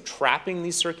ways of trapping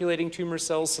these circulating tumor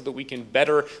cells so that we can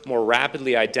better, more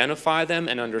rapidly identify them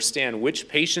and understand which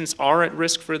patients are at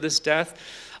risk for this death.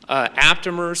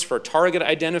 Aptamers for target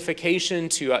identification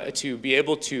to be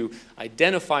able to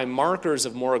identify markers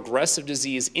of more aggressive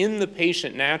disease in the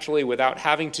patient naturally without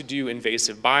having to do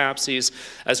invasive biopsies,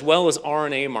 as well as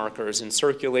RNA markers in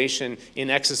circulation in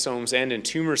exosomes and in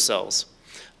tumor cells.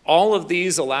 All of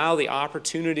these allow the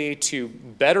opportunity to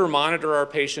better monitor our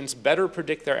patients, better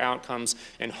predict their outcomes,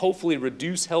 and hopefully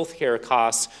reduce healthcare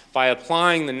costs by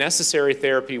applying the necessary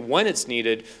therapy when it's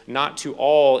needed, not to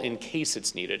all in case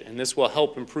it's needed. And this will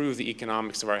help improve the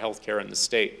economics of our healthcare in the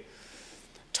state.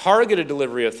 Targeted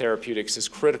delivery of therapeutics is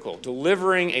critical.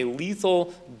 Delivering a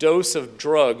lethal dose of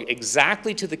drug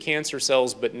exactly to the cancer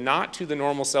cells but not to the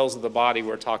normal cells of the body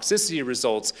where toxicity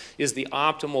results is the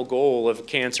optimal goal of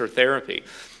cancer therapy.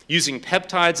 Using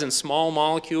peptides and small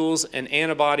molecules and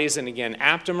antibodies and, again,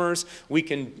 aptamers, we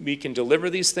can deliver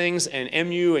these things, and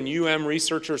MU and UM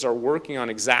researchers are working on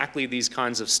exactly these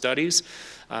kinds of studies.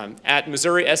 At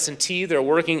Missouri S&T, they're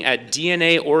working at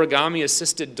DNA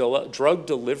origami-assisted drug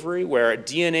delivery, where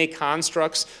DNA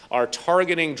constructs are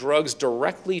targeting drugs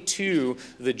directly to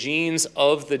the genes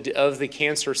of the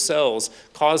cancer cells,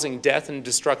 causing death and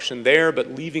destruction there,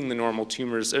 but leaving the normal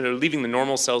tumors, leaving the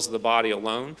normal cells of the body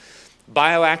alone.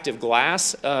 Bioactive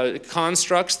glass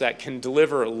constructs that can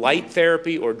deliver light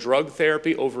therapy or drug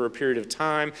therapy over a period of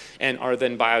time and are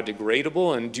then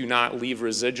biodegradable and do not leave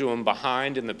residuum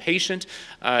behind in the patient,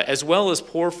 as well as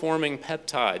pore-forming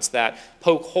peptides that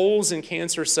poke holes in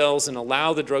cancer cells and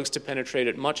allow the drugs to penetrate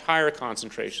at much higher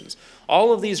concentrations.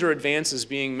 All of these are advances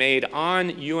being made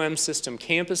on UM system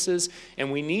campuses,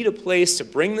 and we need a place to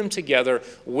bring them together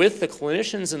with the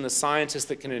clinicians and the scientists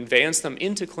that can advance them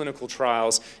into clinical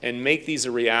trials and make these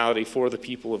a reality for the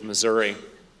people of Missouri.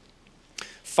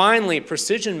 Finally,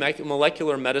 precision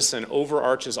molecular medicine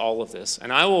overarches all of this,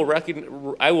 and I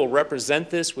will represent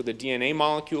this with a DNA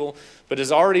molecule, but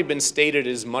as already been stated, it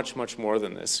is much, much more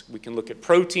than this. We can look at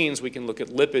proteins, we can look at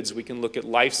lipids, we can look at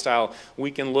lifestyle, we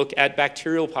can look at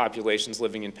bacterial populations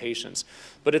living in patients.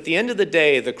 But at the end of the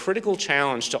day, the critical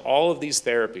challenge to all of these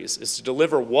therapies is to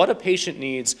deliver what a patient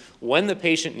needs, when the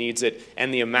patient needs it,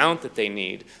 and the amount that they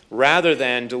need, rather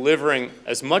than delivering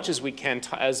as much as we can,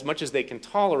 as much as they can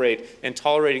tolerate, and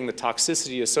tolerating the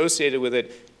toxicity associated with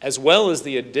it, as well as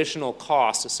the additional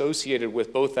cost associated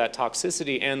with both that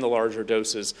toxicity and the larger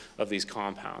doses of these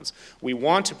compounds. We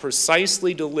want to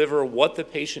precisely deliver what the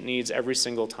patient needs every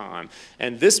single time.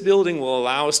 And this building will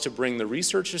allow us to bring the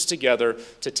researchers together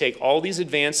to take all these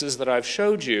advances that I've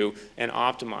showed you and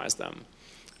optimize them.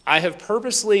 I have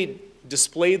purposely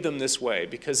displayed them this way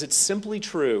because it's simply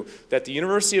true that the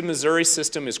University of Missouri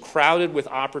system is crowded with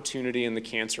opportunity in the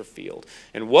cancer field.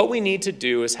 And what we need to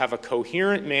do is have a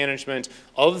coherent management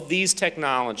of these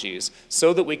technologies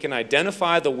so that we can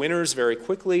identify the winners very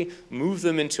quickly, move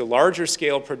them into larger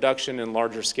scale production and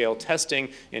larger scale testing,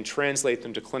 and translate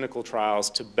them to clinical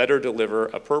trials to better deliver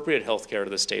appropriate health care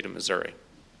to the state of Missouri.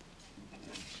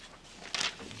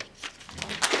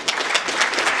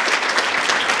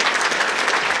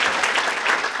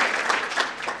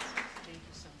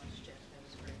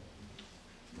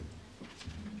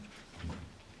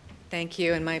 Thank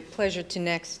you, and my pleasure to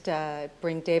next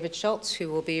bring David Schultz, who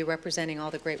will be representing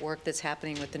all the great work that's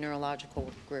happening with the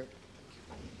neurological group.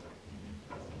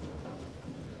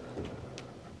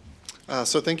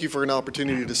 So thank you for an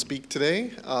opportunity to speak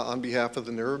today on behalf of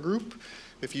the Neuro Group.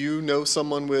 If you know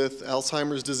someone with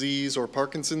Alzheimer's disease or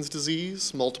Parkinson's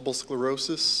disease, multiple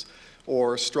sclerosis,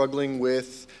 or struggling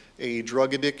with a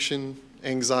drug addiction,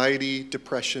 anxiety,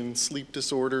 depression, sleep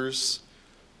disorders,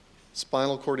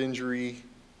 spinal cord injury,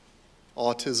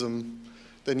 autism,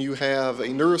 then you have a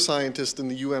neuroscientist in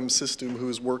the UM system who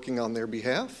is working on their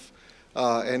behalf.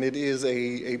 And it is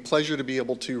a pleasure to be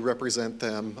able to represent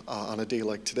them on a day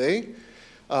like today.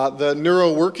 The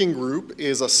Neuro Working Group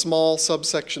is a small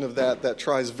subsection of that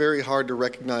tries very hard to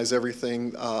recognize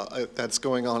everything that's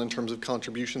going on in terms of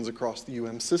contributions across the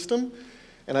UM system.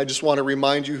 And I just want to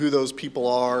remind you who those people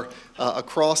are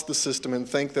across the system and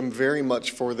thank them very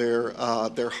much for their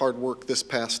hard work this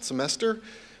past semester.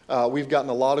 We've gotten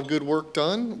a lot of good work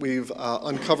done. We've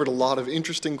uncovered a lot of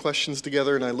interesting questions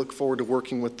together, and I look forward to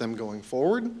working with them going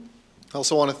forward. I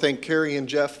also want to thank Carrie and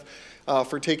Jeff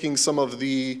for taking some of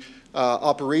the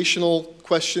operational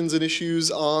questions and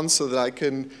issues on so that I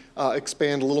can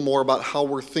expand a little more about how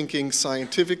we're thinking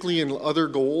scientifically and other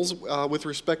goals with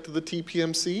respect to the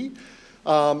TPMC.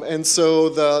 And so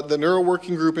the Neuro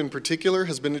Working Group in particular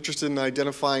has been interested in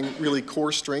identifying really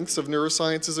core strengths of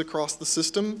neurosciences across the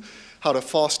system, how to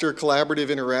foster collaborative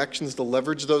interactions to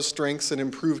leverage those strengths and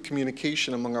improve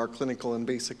communication among our clinical and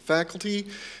basic faculty.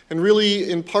 And really,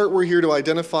 in part, we're here to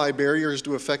identify barriers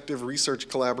to effective research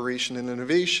collaboration and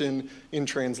innovation in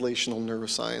translational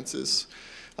neurosciences.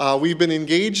 We've been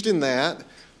engaged in that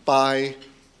by,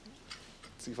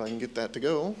 let's see if I can get that to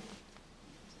go.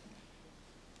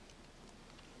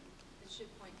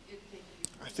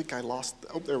 I think I lost,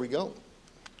 oh, there we go.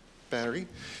 battery.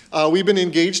 We've been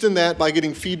engaged in that by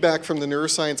getting feedback from the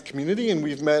neuroscience community, and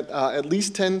we've met at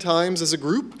least 10 times as a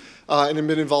group and have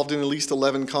been involved in at least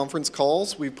 11 conference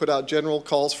calls. We've put out general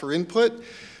calls for input.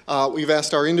 We've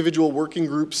asked our individual working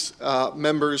groups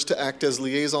members to act as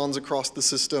liaisons across the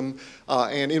system,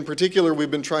 and in particular,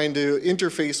 we've been trying to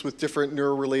interface with different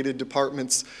neuro-related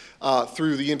departments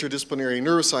through the interdisciplinary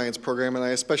neuroscience program, and I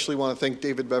especially want to thank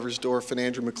David Beversdorf and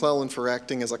Andrew McClellan for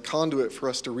acting as a conduit for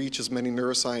us to reach as many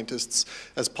neuroscientists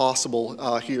as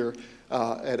possible here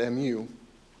at MU.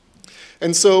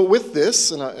 And so with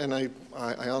this, and I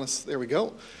honestly, there we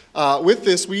go. With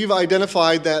this, we've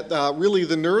identified that really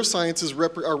the neurosciences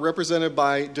are represented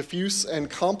by diffuse and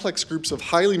complex groups of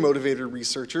highly motivated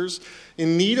researchers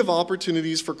in need of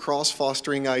opportunities for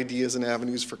cross-fostering ideas and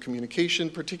avenues for communication,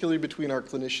 particularly between our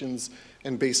clinicians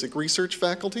and basic research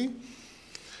faculty.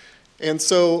 And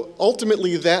so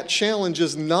ultimately, that challenge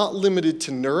is not limited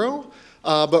to neuro,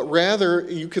 but rather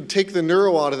you could take the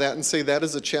neuro out of that and say that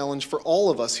is a challenge for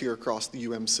all of us here across the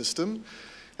UM system.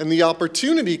 And the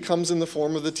opportunity comes in the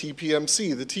form of the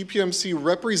TPMC. The TPMC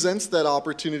represents that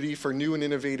opportunity for new and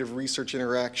innovative research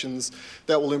interactions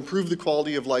that will improve the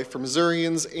quality of life for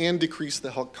Missourians and decrease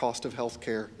the cost of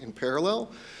healthcare in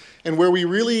parallel. And where we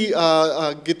really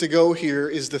get to go here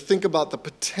is to think about the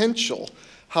potential,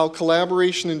 how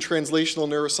collaboration in translational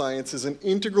neuroscience is an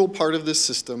integral part of this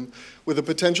system with the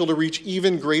potential to reach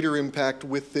even greater impact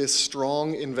with this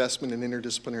strong investment in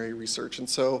interdisciplinary research. And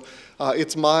so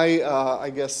it's my, I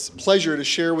guess, pleasure to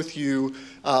share with you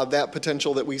that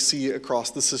potential that we see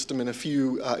across the system in a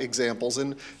few examples.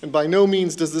 And by no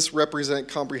means does this represent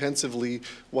comprehensively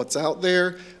what's out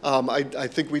there. I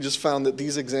think we just found that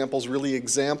these examples really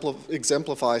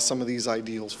exemplify some of these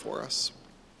ideals for us.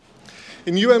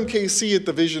 In UMKC at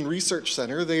the Vision Research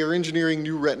Center, they are engineering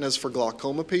new retinas for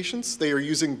glaucoma patients. They are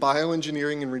using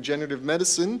bioengineering and regenerative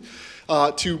medicine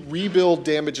to rebuild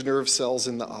damaged nerve cells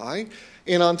in the eye.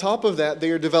 And on top of that, they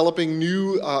are developing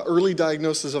new early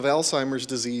diagnosis of Alzheimer's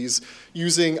disease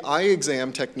using eye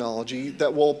exam technology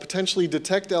that will potentially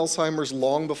detect Alzheimer's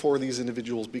long before these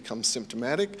individuals become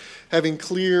symptomatic, having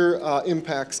clear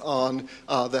impacts on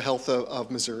the health of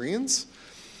Missourians.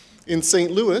 In St.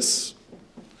 Louis,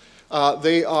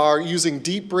 they are using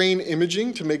deep brain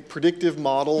imaging to make predictive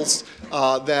models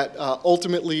that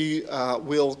ultimately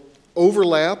will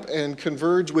overlap and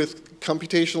converge with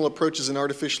computational approaches in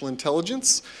artificial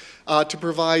intelligence to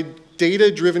provide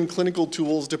data-driven clinical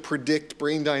tools to predict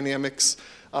brain dynamics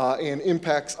and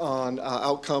impacts on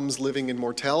outcomes, living, and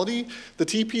mortality. The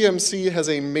TPMC has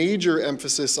a major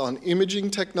emphasis on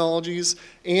imaging technologies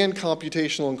and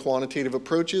computational and quantitative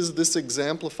approaches. This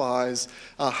exemplifies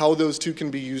how those two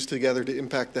can be used together to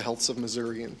impact the health of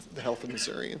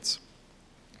Missourians.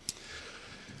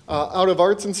 Out of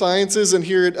arts and sciences and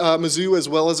here at Mizzou as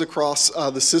well as across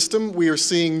the system, we are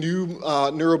seeing new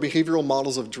neurobehavioral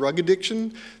models of drug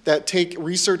addiction that take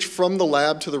research from the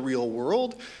lab to the real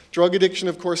world. Drug addiction,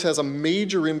 of course, has a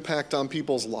major impact on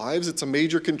people's lives. It's a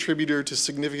major contributor to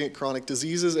significant chronic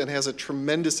diseases and has a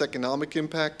tremendous economic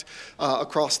impact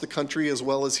across the country as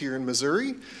well as here in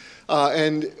Missouri.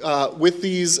 With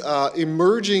these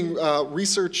emerging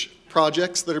research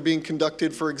projects that are being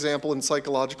conducted, for example, in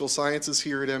psychological sciences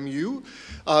here at MU,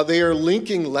 they are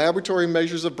linking laboratory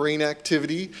measures of brain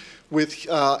activity with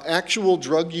actual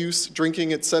drug use,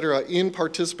 drinking, et cetera, in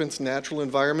participants' natural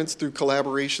environments through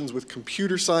collaborations with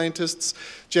computer scientists,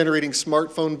 generating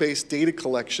smartphone-based data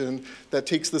collection that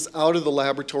takes this out of the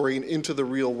laboratory and into the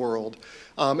real world.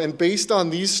 And based on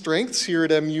these strengths here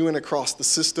at MU and across the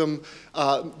system,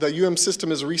 the UM system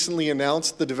has recently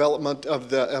announced the development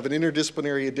of an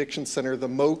interdisciplinary addiction center, the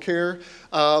MoCare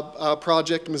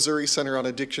project, Missouri Center on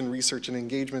Addiction Research and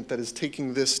Engagement, that is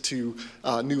taking this to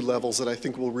new levels that I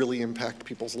think will really impact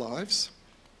people's lives.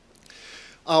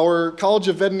 Our College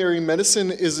of Veterinary Medicine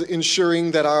is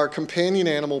ensuring that our companion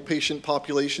animal patient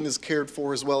population is cared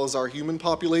for as well as our human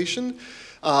population.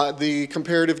 The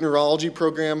comparative neurology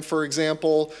program, for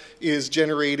example, is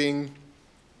generating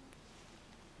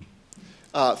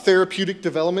therapeutic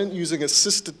development using a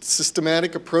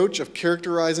systematic approach of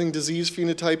characterizing disease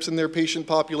phenotypes in their patient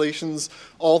populations,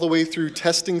 all the way through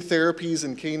testing therapies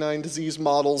and canine disease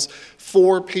models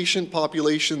for patient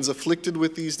populations afflicted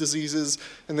with these diseases,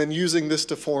 and then using this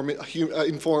to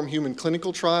inform human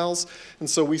clinical trials. And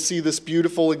so we see this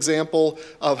beautiful example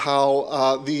of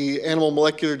how the Animal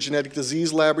Molecular Genetic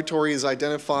Disease Laboratory is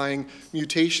identifying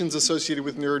mutations associated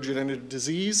with neurodegenerative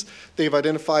disease. They've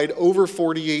identified over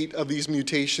 48 of these mutations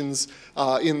mutations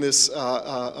in this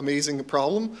amazing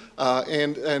problem.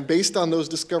 And based on those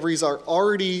discoveries, are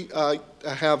already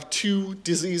have 2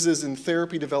 diseases in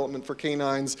therapy development for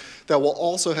canines that will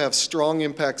also have strong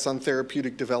impacts on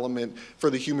therapeutic development for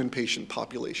the human patient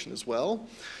population as well.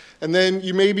 And then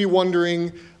you may be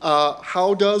wondering,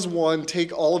 how does one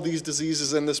take all of these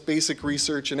diseases and this basic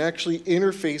research and actually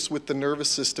interface with the nervous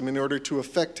system in order to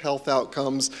affect health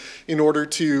outcomes, in order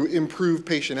to improve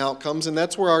patient outcomes? And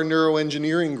that's where our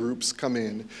neuroengineering groups come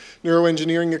in.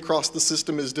 Neuroengineering across the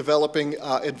system is developing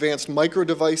advanced micro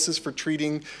devices for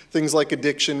treating things like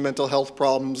addiction, mental health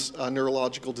problems,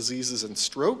 neurological diseases, and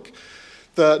stroke.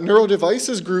 The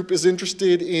neurodevices group is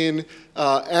interested in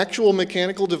actual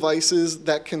mechanical devices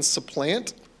that can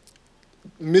supplant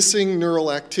missing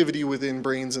neural activity within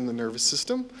brains in the nervous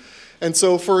system. And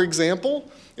so, for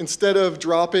example, instead of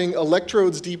dropping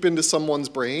electrodes deep into someone's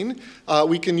brain,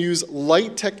 we can use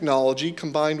light technology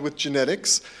combined with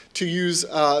genetics to use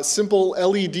simple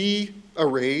LED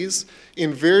arrays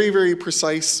in very, very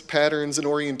precise patterns and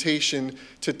orientation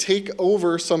to take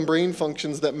over some brain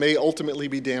functions that may ultimately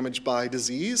be damaged by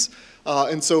disease.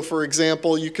 And so, for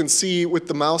example, you can see with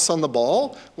the mouse on the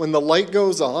ball, when the light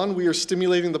goes on, we are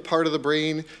stimulating the part of the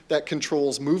brain that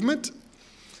controls movement.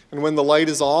 And when the light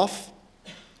is off,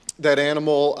 that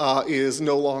animal is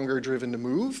no longer driven to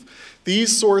move.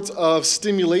 These sorts of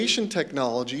stimulation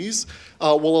technologies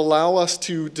will allow us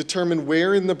to determine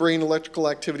where in the brain electrical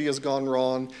activity has gone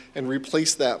wrong and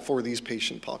replace that for these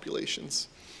patient populations.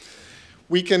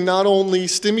 We can not only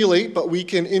stimulate, but we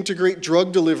can integrate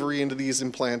drug delivery into these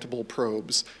implantable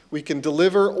probes. We can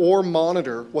deliver or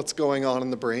monitor what's going on in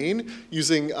the brain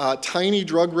using tiny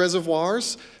drug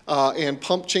reservoirs and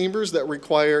pump chambers that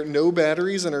require no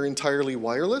batteries and are entirely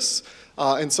wireless.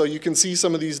 And so you can see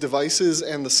some of these devices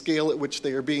and the scale at which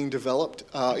they are being developed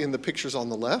in the pictures on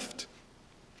the left.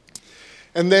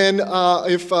 And then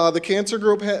if the cancer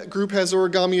group has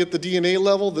origami at the DNA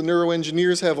level, the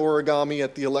neuroengineers have origami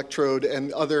at the electrode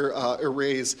and other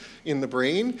arrays in the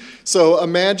brain. So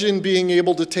imagine being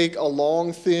able to take a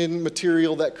long, thin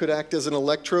material that could act as an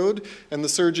electrode, and the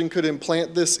surgeon could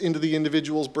implant this into the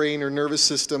individual's brain or nervous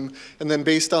system, and then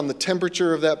based on the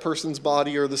temperature of that person's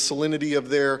body or the salinity of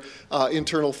their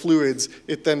internal fluids,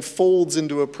 it then folds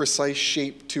into a precise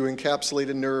shape to encapsulate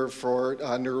a nerve for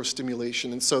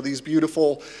neurostimulation. And so these beautiful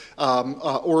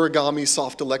origami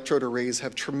soft electrode arrays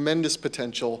have tremendous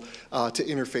potential to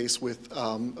interface with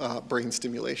brain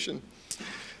stimulation.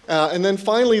 And then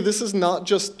finally, this is not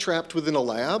just trapped within a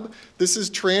lab. This is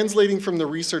translating from the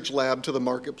research lab to the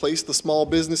marketplace. The small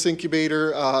business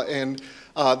incubator and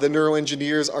the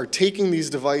neuroengineers are taking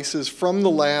these devices from the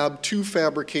lab to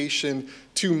fabrication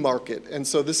to market. And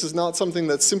so this is not something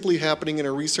that's simply happening in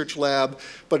a research lab,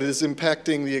 but it is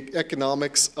impacting the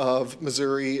economics of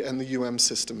Missouri and the UM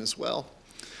system as well.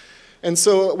 And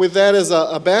so with that as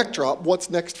a backdrop,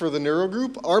 what's next for the Neuro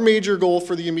Group? Our major goal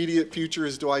for the immediate future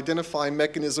is to identify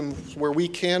mechanisms where we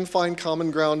can find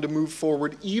common ground to move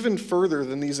forward even further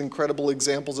than these incredible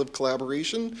examples of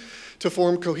collaboration, to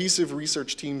form cohesive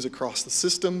research teams across the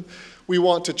system. We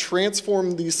want to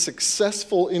transform these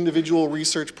successful individual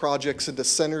research projects into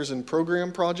centers and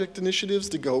program project initiatives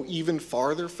to go even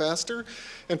farther, faster,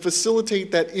 and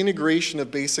facilitate that integration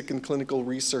of basic and clinical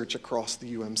research across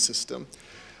the UM system.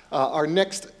 Our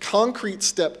next concrete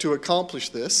step to accomplish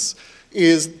this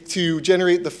is to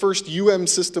generate the first UM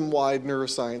system-wide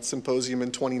neuroscience symposium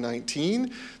in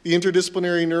 2019. The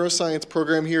interdisciplinary neuroscience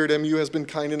program here at MU has been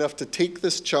kind enough to take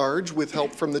this charge with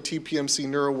help from the TPMC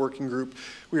Neuro Working Group.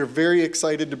 We are very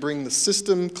excited to bring the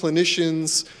system,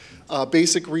 clinicians,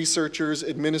 basic researchers,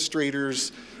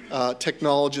 administrators,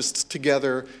 technologists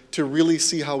together to really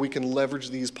see how we can leverage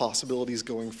these possibilities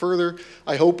going further.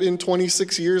 I hope in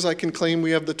 26 years I can claim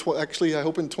we have the, actually I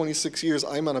hope in 26 years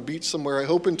I'm on a beach somewhere. I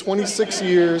hope in 26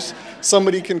 years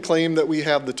somebody can claim that we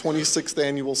have the 26th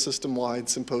annual system-wide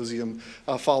symposium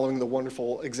following the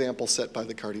wonderful example set by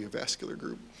the cardiovascular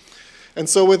group. And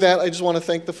so with that, I just want to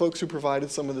thank the folks who provided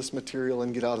some of this material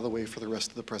and get out of the way for the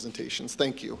rest of the presentations.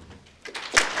 Thank you.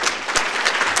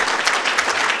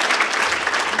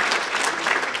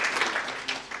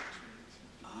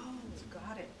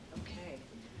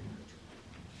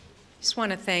 Just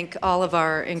want to thank all of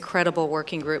our incredible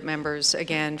working group members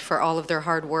again for all of their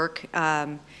hard work.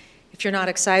 If you're not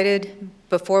excited,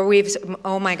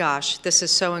 oh my gosh, this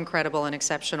is so incredible and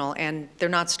exceptional, and they're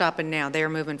not stopping now. They're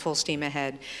moving full steam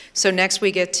ahead. So next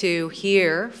we get to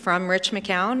hear from Rich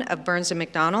McCown of Burns &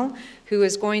 McDonnell, who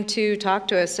is going to talk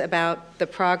to us about the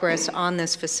progress on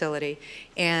this facility.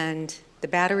 And the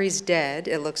battery's dead,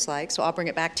 it looks like, so I'll bring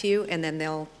it back to you, and then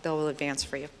they'll advance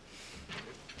for you.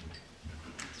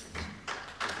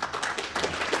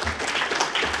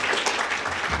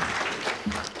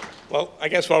 Well, I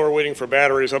guess while we're waiting for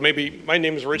batteries, my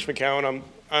name is Rich McCowan. I'm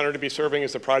honored to be serving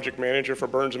as the project manager for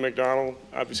Burns & McDonnell.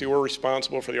 Obviously, we're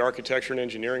responsible for the architecture and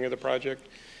engineering of the project.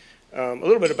 A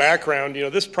little bit of background,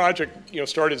 this project,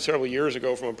 started several years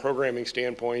ago from a programming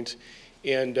standpoint,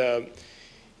 and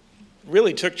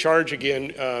really took charge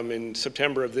again in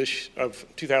September of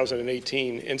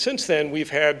 2018. And since then, we've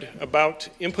had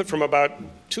input from about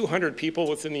 200 people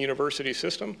within the university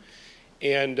system,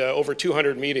 and over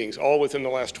 200 meetings, all within the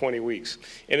last 20 weeks.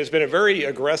 And it's been a very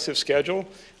aggressive schedule.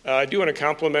 I do want to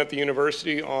compliment the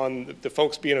university on the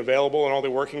folks being available and all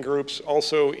the working groups,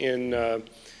 also in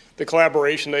the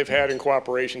collaboration they've had in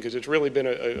cooperation, because it's really been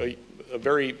a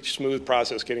very smooth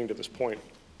process getting to this point.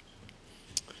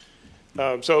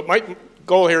 So my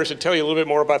goal here is to tell you a little bit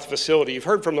more about the facility. You've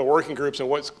heard from the working groups and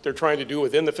what they're trying to do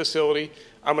within the facility.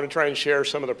 I'm going to try and share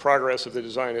some of the progress of the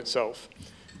design itself.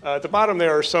 At the bottom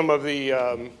there are some of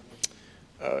the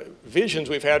visions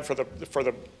we've had for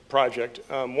the project.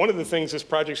 One of the things this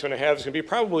project's going to have is going to be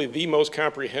probably the most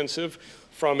comprehensive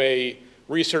from a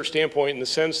research standpoint, in the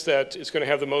sense that it's going to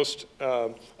have the most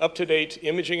up-to-date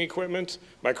imaging equipment,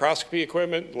 microscopy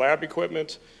equipment, lab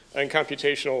equipment, and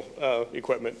computational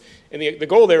equipment. And the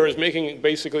goal there is making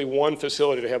basically one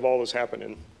facility to have all this happen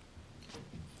in.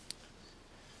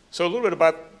 So a little bit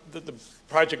about the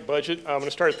project budget. I'm going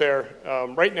to start there.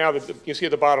 Right now, you see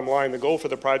at the bottom line, the goal for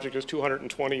the project is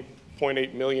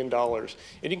 $220.8 million. And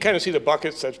you can kind of see the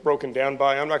buckets that's broken down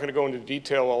by. I'm not going to go into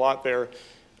detail a lot there.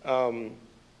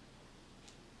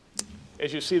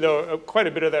 As you see, though, quite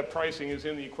a bit of that pricing is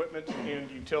in the equipment and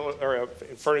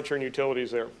furniture and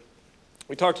utilities there.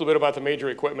 We talked a little bit about the major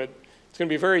equipment. It's going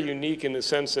to be very unique in the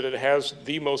sense that it has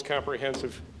the most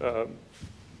comprehensive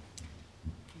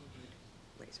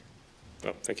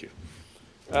thank you.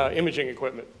 Imaging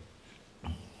equipment.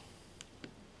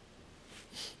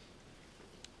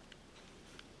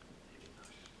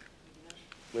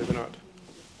 Maybe not.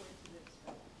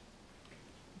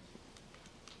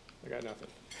 I got nothing.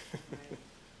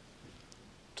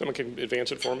 Someone can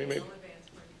advance it for me, maybe? All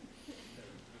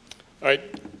right.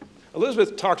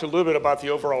 Elizabeth talked a little bit about the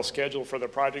overall schedule for the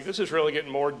project. This is really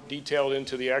getting more detailed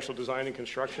into the actual design and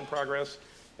construction progress.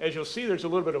 As you'll see, there's a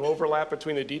little bit of overlap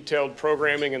between the detailed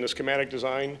programming and the schematic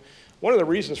design. One of the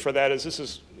reasons for that is this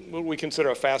is what we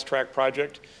consider a fast-track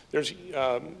project. There's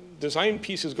design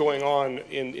pieces going on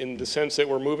in the sense that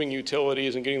we're moving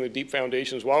utilities and getting the deep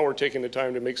foundations while we're taking the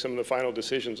time to make some of the final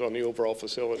decisions on the overall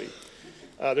facility.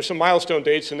 There's some milestone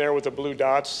dates in there with the blue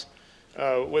dots.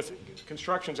 With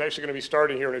construction's actually going to be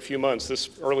starting here in a few months,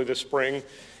 early this spring.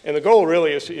 And the goal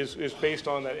really is based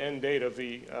on that end date of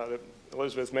that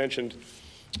Elizabeth mentioned,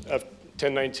 of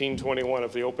 10/19/21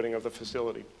 of the opening of the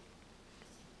facility.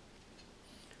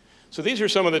 So these are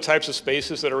some of the types of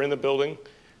spaces that are in the building.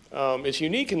 It's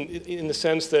unique in the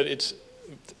sense that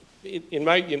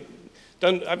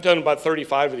I've done about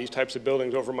 35 of these types of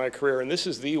buildings over my career, and this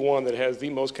is the one that has the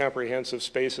most comprehensive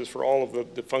spaces for all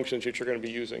of the functions that you're going to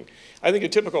be using. I think the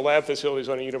typical lab facilities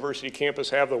on a university campus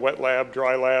have the wet lab,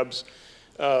 dry labs.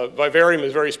 Vivarium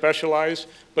is very specialized,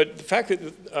 but the fact that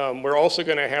we're also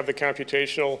going to have the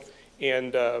computational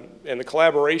and the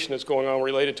collaboration that's going on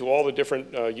related to all the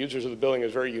different users of the building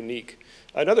is very unique.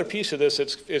 Another piece of this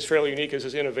that's is fairly unique is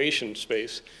this innovation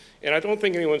space. And I don't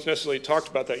think anyone's necessarily talked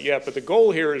about that yet, but the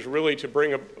goal here is really to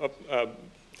bring a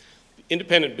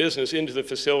independent business into the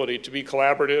facility to be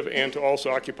collaborative and to also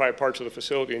occupy parts of the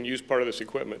facility and use part of this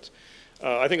equipment.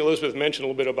 I think Elizabeth mentioned a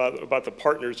little bit about the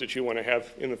partners that you want to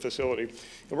have in the facility.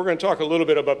 And we're going to talk a little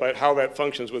bit about how that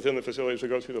functions within the facility as we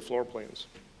go through the floor plans.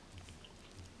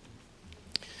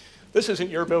 This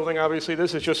isn't your building, obviously.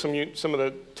 This is just some of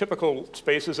the typical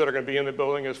spaces that are going to be in the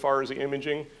building as far as the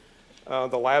imaging,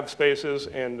 the lab spaces,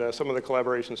 and some of the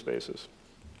collaboration spaces.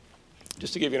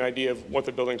 Just to give you an idea of what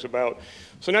the building's about.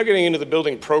 So now getting into the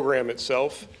building program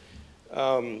itself.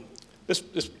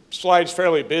 This slide's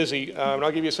fairly busy, and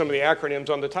I'll give you some of the acronyms.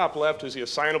 On the top left is the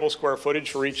assignable square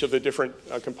footage for each of the different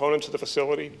components of the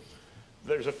facility.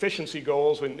 There's efficiency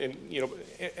goals, and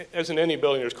as in any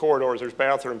building, there's corridors, there's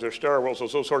bathrooms, there's stairwells,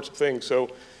 there's those sorts of things. So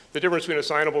the difference between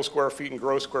assignable square feet and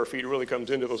gross square feet really comes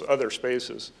into those other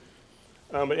spaces.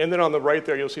 And then on the right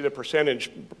there, you'll see the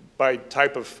percentage by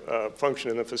type of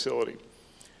function in the facility.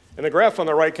 And the graph on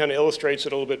the right kind of illustrates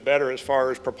it a little bit better as far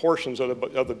as proportions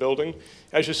of the building.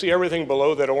 As you see, everything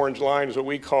below that orange line is what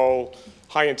we call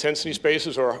high-intensity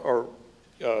spaces or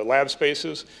lab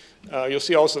spaces. You'll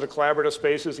see also the collaborative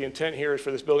spaces. The intent here is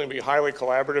for this building to be highly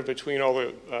collaborative between all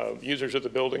the users of the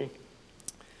building.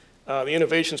 The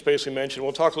innovation space we mentioned,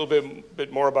 we'll talk a little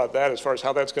bit more about that as far as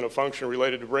how that's going to function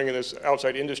related to bringing this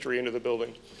outside industry into the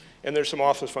building. And there's some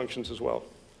office functions as well.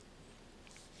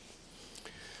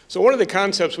 So one of the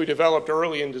concepts we developed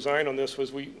early in design on this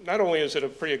was not only is it a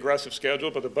pretty aggressive schedule,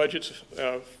 but the budget's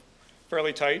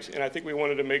fairly tight, and I think we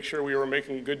wanted to make sure we were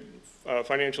making good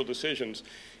financial decisions.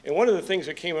 And one of the things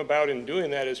that came about in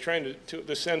doing that is trying to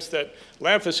the sense that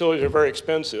lab facilities are very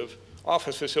expensive,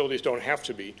 office facilities don't have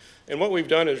to be. And what we've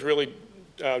done is really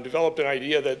developed an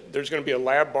idea that there's going to be a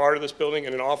lab bar to this building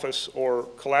and an office or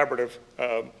collaborative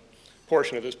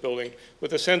portion of this building,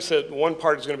 with the sense that one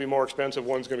part is going to be more expensive,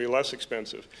 one's going to be less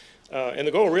expensive. And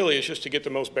the goal really is just to get the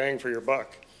most bang for your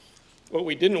buck. What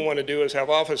we didn't want to do is have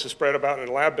offices spread about in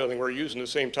a lab building. We're using the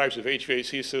same types of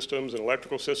HVAC systems and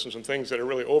electrical systems and things that are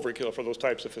really overkill for those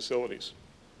types of facilities.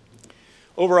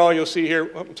 Overall, you'll see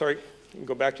here, oh, I'm sorry, you can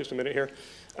go back just a minute here.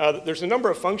 There's a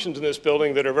number of functions in this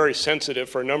building that are very sensitive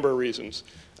for a number of reasons.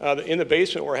 In the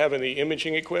basement, we're having the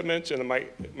imaging equipment and the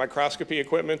microscopy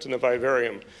equipment and the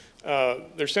vivarium.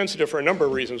 They're sensitive for a number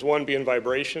of reasons, one being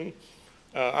vibration.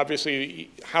 Obviously,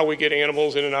 how we get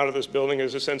animals in and out of this building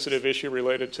is a sensitive issue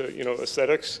related to,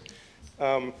 aesthetics.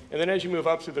 And then as you move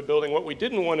up through the building, what we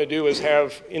didn't want to do is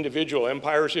have individual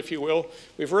empires, if you will.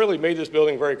 We've really made this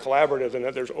building very collaborative in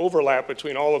that there's overlap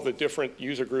between all of the different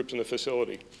user groups in the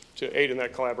facility to aid in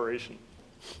that collaboration.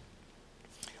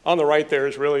 On the right there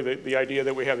is really the idea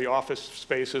that we have the office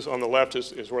spaces. On the left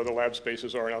is where the lab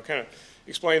spaces are. And I'll kind of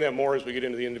explain that more as we get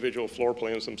into the individual floor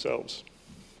plans themselves.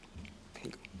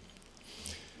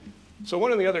 So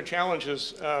one of the other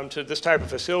challenges to this type of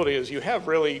facility is you have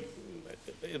really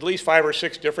at least 5 or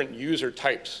 6 different user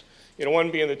types.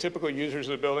 One being the typical users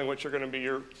of the building, which are going to be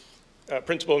your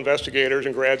principal investigators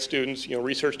and grad students,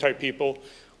 research type people.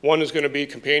 One is going to be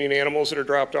companion animals that are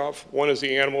dropped off. One is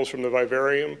the animals from the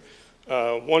vivarium.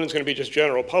 One is going to be just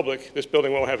general public. This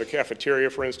building will have a cafeteria,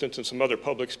 for instance, and some other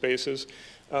public spaces.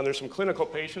 There's some clinical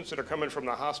patients that are coming from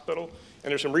the hospital,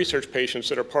 and there's some research patients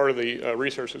that are part of the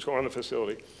research that's going on in the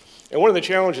facility. And one of the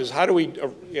challenges is how do we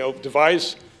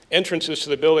devise entrances to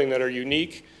the building that are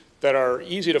unique, that are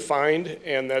easy to find,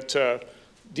 and that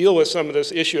deal with some of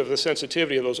this issue of the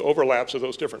sensitivity of those overlaps of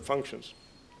those different functions.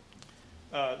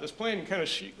 This plan can kind of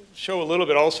show a little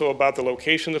bit also about the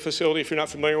location of the facility if you're not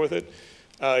familiar with it.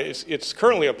 It's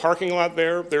currently a parking lot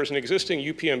there. There's an existing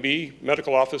UPMB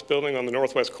medical office building on the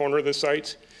northwest corner of this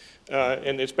site,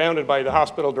 and it's bounded by the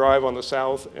Hospital Drive on the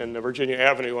south and the Virginia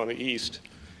Avenue on the east.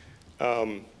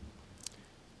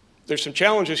 There's some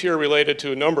challenges here related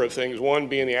to a number of things, one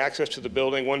being the access to the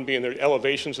building, one being the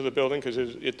elevations of the building, because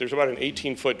there's about an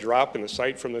 18-foot drop in the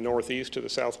site from the northeast to the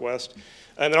southwest,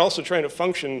 and then also trying to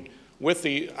function with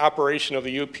the operation of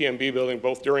the UPMB building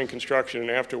both during construction and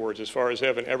afterwards as far as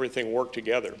having everything work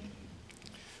together.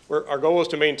 Our goal is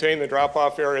to maintain the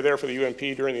drop-off area there for the UMP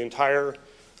during the entire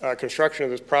construction of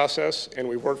this process, and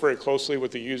we've worked very closely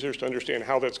with the users to understand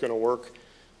how that's going to work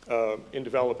in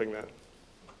developing that.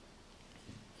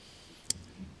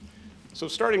 So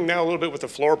starting now a little bit with the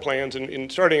floor plans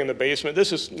and starting in the basement,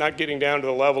 this is not getting down to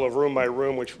the level of room by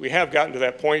room, which we have gotten to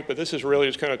that point, but this is really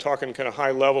just kind of talking kind of high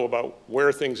level about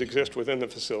where things exist within the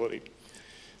facility.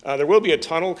 There will be a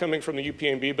tunnel coming from the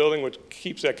UPMB building, which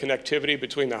keeps that connectivity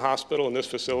between the hospital and this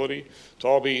facility to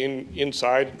all be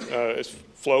inside as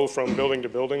flow from building to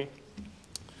building.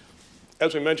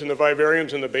 As we mentioned, the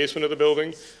vivarium's in the basement of the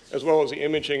building, as well as the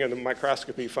imaging and the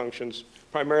microscopy functions,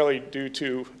 primarily due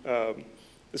to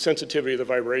the sensitivity of the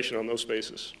vibration on those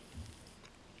spaces.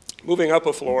 Moving up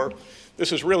a floor,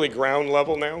 this is really ground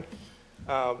level now.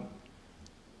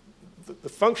 The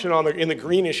function in the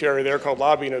greenish area there called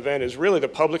lobby and event is really the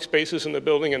public spaces in the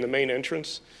building and the main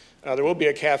entrance. There will be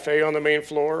a cafe on the main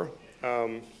floor.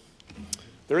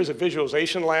 There is a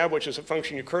visualization lab, which is a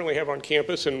function you currently have on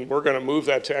campus, and we're going to move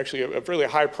that to actually a really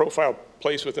high-profile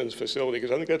place within this facility,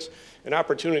 because I think that's an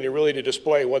opportunity really to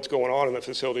display what's going on in the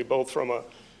facility, both from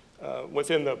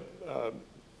within the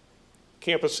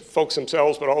campus folks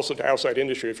themselves, but also to outside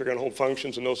industry if you're going to hold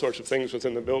functions and those sorts of things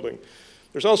within the building.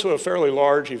 There's also a fairly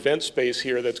large event space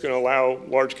here that's going to allow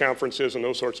large conferences and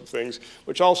those sorts of things,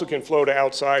 which also can flow to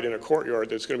outside in a courtyard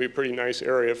that's going to be a pretty nice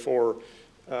area for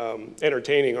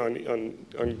entertaining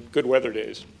on good weather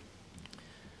days.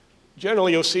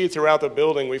 Generally, you'll see throughout the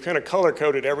building, we've kind of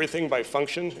color-coded everything by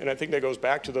function, and I think that goes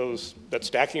back to that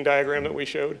stacking diagram that we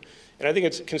showed. And I think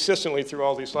it's consistently through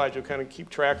all these slides, you'll kind of keep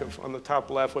track of, on the top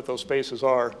left, what those spaces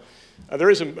are. There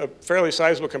is a fairly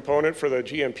sizable component for the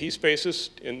GMP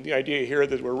spaces, and the idea here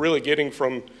that we're really getting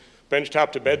from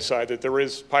benchtop to bedside, that there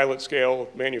is pilot scale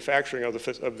manufacturing of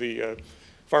the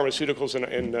pharmaceuticals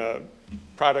and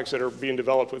products that are being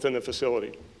developed within the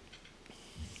facility.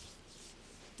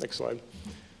 Next slide.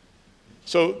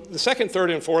 So the second,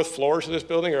 third, and fourth floors of this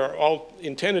building are all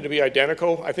intended to be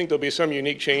identical. I think there'll be some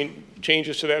unique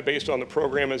changes to that based on the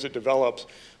program as it develops.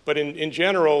 But in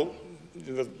general,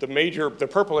 the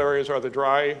purple areas are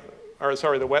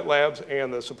the wet labs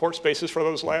and the support spaces for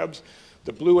those labs.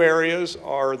 The blue areas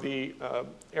are the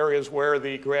areas where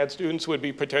the grad students would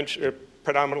be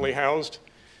predominantly housed.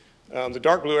 The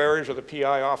dark blue areas are the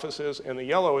PI offices, and the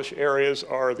yellowish areas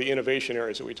are the innovation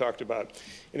areas that we talked about.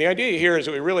 And the idea here is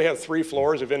that we really have 3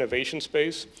 floors of innovation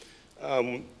space.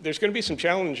 There's going to be some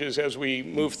challenges as we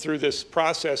move through this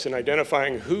process in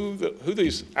identifying who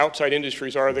these outside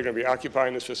industries are that are going to be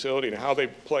occupying this facility and how they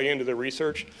play into the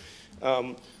research.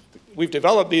 We've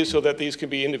developed these so that these can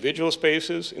be individual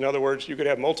spaces. In other words, you could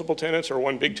have multiple tenants or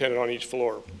one big tenant on each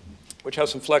floor, which has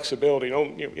some flexibility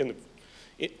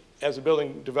as the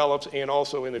building develops and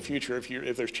also in the future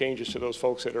if there's changes to those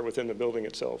folks that are within the building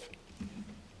itself.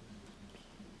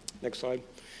 Next slide.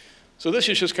 So this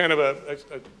is just kind of a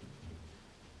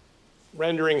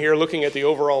rendering here looking at the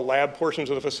overall lab portions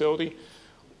of the facility.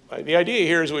 The idea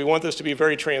here is we want this to be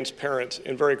very transparent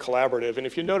and very collaborative. And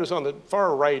if you notice on the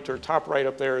far right or top right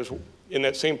up there is in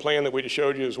that same plan that we just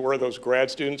showed you is where those grad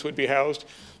students would be housed.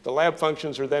 The lab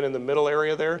functions are then in the middle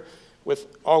area there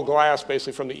with all glass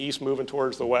basically from the east moving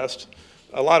towards the west.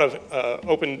 A lot of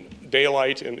open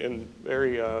daylight and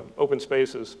very open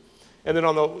spaces. And then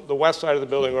on the west side of the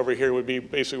building over here would be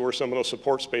basically where some of those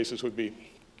support spaces would be.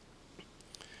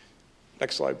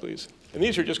 Next slide, please. And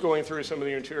these are just going through some of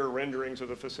the interior renderings of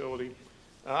the facility.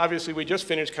 Obviously, we just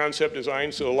finished concept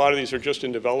design, so a lot of these are just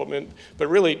in development, but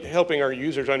really helping our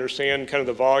users understand kind of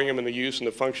the volume and the use and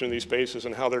the function of these spaces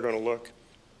and how they're going to look.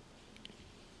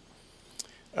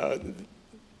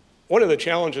 One of the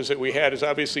challenges that we had is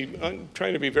obviously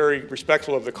trying to be very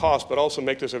respectful of the cost, but also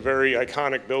make this a very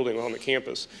iconic building on the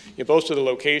campus. Both to the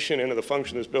location and to the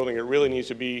function of this building, it really needs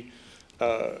to be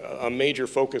a major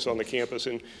focus on the campus.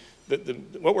 And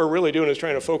what we're really doing is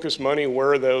trying to focus money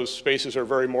where those spaces are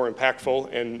very more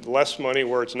impactful and less money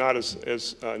where it's not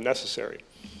as necessary.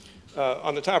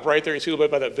 On the top right there, you see a little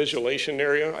bit about that visualization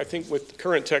area. I think with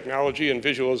current technology and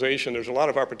visualization, there's a lot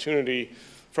of opportunity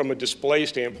from a display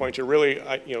standpoint to really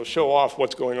show off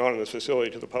what's going on in this facility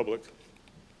to the public.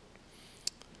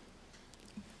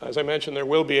 As I mentioned, there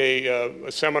will be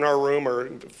a seminar room or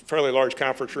a fairly large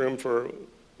conference room for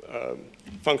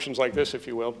functions like this, if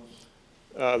you will.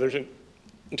 There's an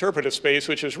interpretive space,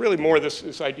 which is really more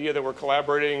this idea that we're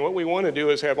collaborating. What we want to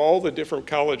do is have all the different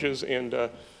colleges and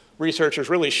researchers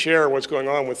really share what's going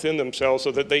on within themselves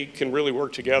so that they can really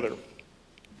work together.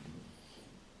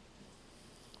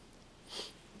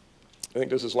 I think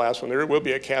this is the last one. There will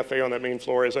be a cafe on that main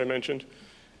floor, as I mentioned.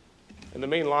 And the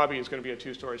main lobby is going to be a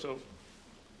 2-story. So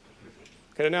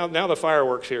okay, now the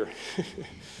fireworks here.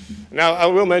 Now, I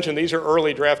will mention these are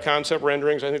early draft concept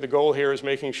renderings. I think the goal here is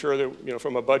making sure that,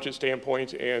 from a budget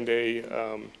standpoint and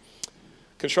a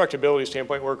constructability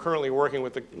standpoint, we're currently working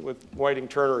with Whiting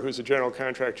Turner, who's the general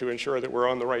contractor, to ensure that we're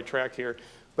on the right track here.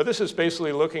 But this is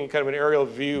basically looking kind of an aerial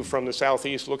view from the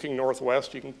southeast, looking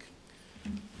northwest. You can,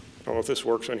 I don't know if this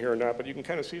works on here or not, but you can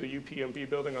kind of see the UPMB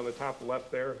building on the top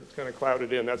left there. It's kind of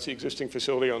clouded in. That's the existing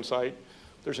facility on site.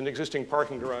 There's an existing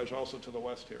parking garage also to the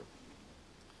west here.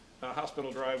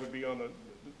 Hospital Drive would be on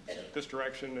this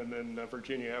direction, and then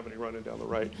Virginia Avenue running down the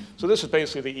right. So this is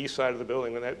basically the east side of the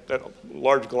building, and that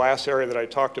large glass area that I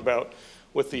talked about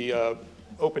with the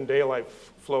open daylight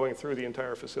flowing through the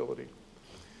entire facility.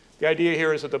 The idea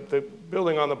here is that the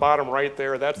building on the bottom right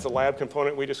there, that's the lab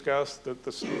component we discussed. The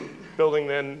building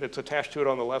then that's attached to it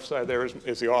on the left side there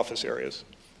is the office areas,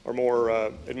 or more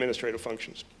administrative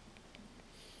functions.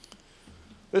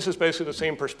 This is basically the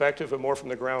same perspective, but more from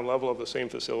the ground level of the same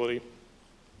facility.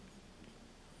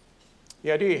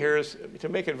 The idea here is to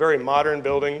make it a very modern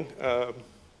building.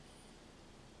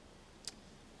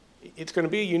 It's going to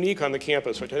be unique on the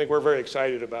campus, which I think we're very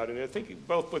excited about. And I think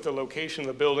both with the location of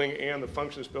the building and the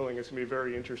function of this building, it's going to be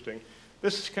very interesting.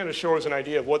 This kind of shows an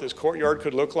idea of what this courtyard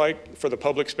could look like for the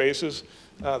public spaces.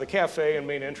 The cafe and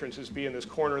main entrances be in this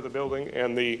corner of the building,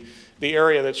 and the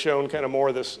area that's shown kind of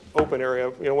more this open area,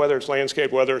 whether it's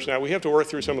landscape, whether it's not. We have to work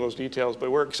through some of those details,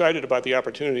 but we're excited about the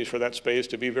opportunities for that space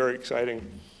to be very exciting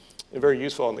and very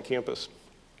useful on the campus.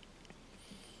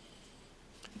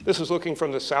 This is looking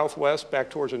from the southwest back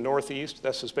towards the northeast.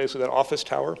 That's just basically that office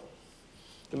tower.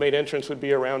 The main entrance would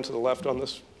be around to the left on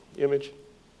this image.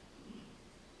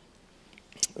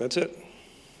 That's it.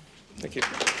 Thank you.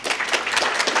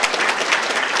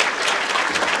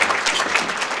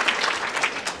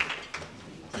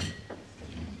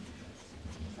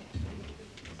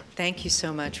 Thank you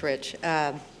so much, Rich.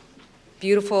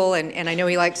 beautiful, and I know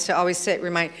he likes to always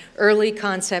remind, early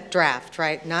concept draft,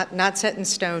 right? Not set in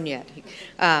stone yet,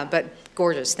 but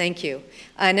gorgeous. Thank you.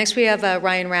 Next we have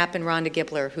Ryan Rapp and Rhonda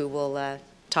Gibler, who will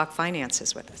talk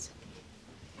finances with us.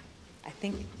 I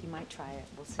think you might try it.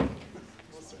 We'll see.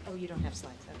 We'll see. Oh, you don't have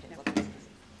slides. Okay.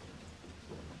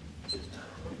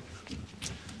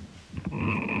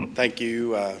 Thank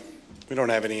you. We don't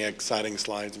have any exciting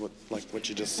slides like what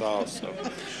you just saw. So,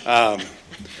 I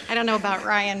don't know about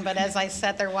Ryan, but as I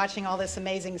sat there watching all this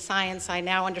amazing science, I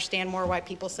now understand more why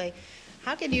people say,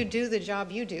 how can you do the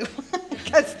job you do?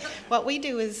 Because what we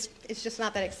do is just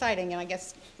not that exciting. And I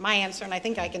guess my answer, and I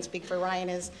think I can speak for Ryan,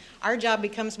 is our job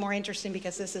becomes more interesting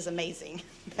because this is amazing,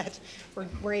 that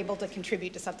we're able to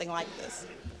contribute to something like this.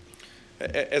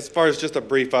 as far as just a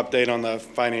brief update on the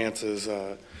finances,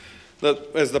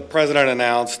 as the president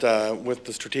announced, with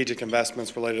the strategic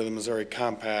investments related to the Missouri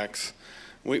compacts,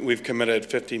 we've committed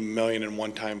 $50 million in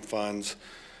one-time funds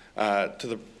to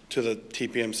the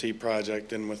TPMC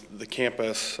project, and with the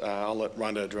campus, I'll let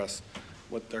Rhonda address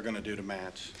what they're going to do to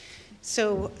match.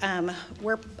 So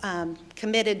we're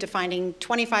committed to finding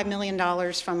 $25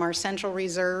 million from our central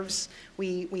reserves.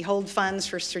 We hold funds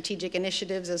for strategic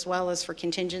initiatives as well as for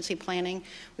contingency planning.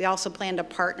 We also plan to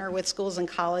partner with schools and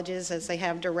colleges as they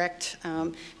have direct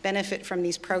benefit from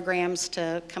these programs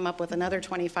to come up with another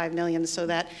 $25 million, so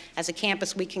that as a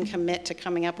campus we can commit to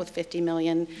coming up with $50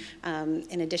 million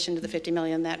in addition to the $50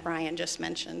 million that Ryan just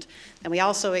mentioned. And we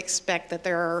also expect that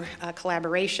there are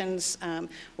collaborations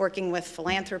working with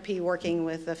philanthropy, working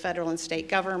with the federal and state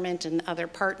government and other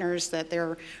partners, that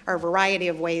there are a variety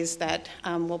of ways that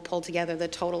we'll pull together the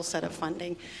total set of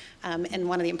funding. And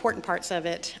one of the important parts of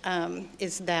it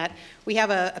is that we have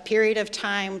a period of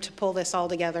time to pull this all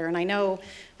together. And I know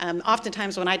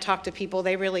oftentimes when I talk to people,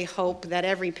 they really hope that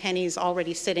every penny's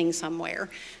already sitting somewhere.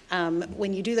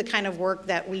 When you do the kind of work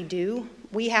that we do,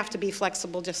 we have to be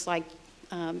flexible, just like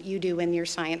you do in your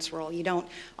science role. You don't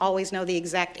always know the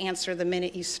exact answer the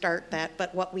minute you start that,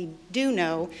 but what we do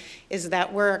know is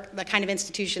that we're the kind of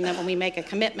institution that when we make a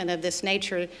commitment of this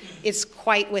nature, it's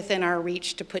quite within our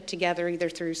reach to put together, either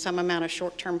through some amount of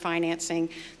short-term financing,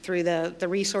 through the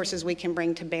resources we can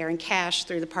bring to bear in cash,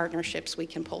 through the partnerships we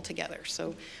can pull together.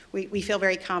 So we feel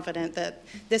very confident that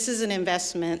this is an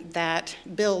investment that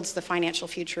builds the financial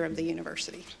future of the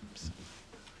university.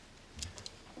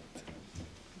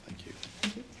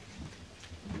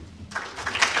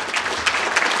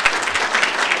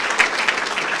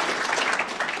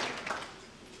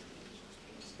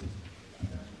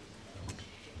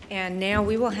 And now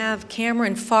we will have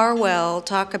Cameron Farwell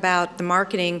talk about the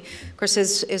marketing. Of course,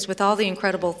 as with all the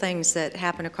incredible things that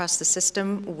happen across the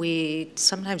system, we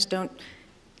sometimes don't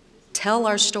tell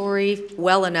our story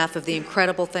well enough of the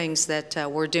incredible things that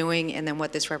we're doing and then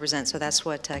what this represents. So that's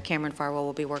what Cameron Farwell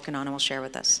will be working on and will share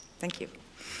with us. Thank you.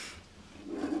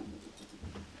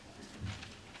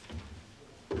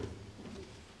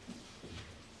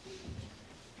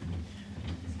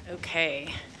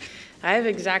 Okay. I have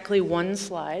exactly one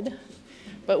slide,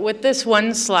 but with this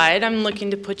one slide, I'm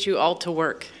looking to put you all to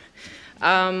work. But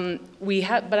I'm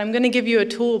going to give you a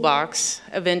toolbox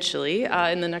eventually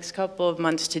in the next couple of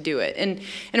months to do it. And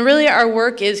really our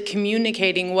work is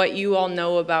communicating what you all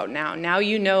know about now. Now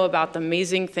you know about the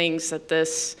amazing things that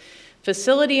this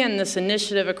facility and this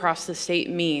initiative across the state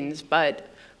means, but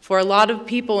for a lot of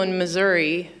people in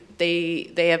Missouri,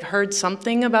 they have heard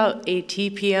something about a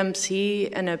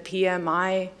TPMC and a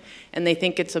PMI, and they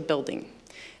think it's a building.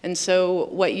 And so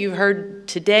what you heard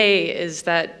today is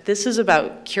that this is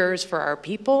about cures for our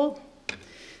people.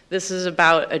 This is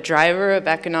about a driver of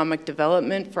economic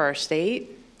development for our state.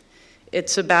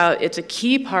 It's a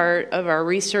key part of our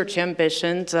research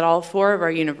ambitions at all 4 of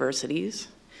our universities.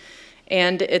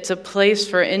 And it's a place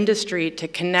for industry to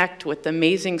connect with the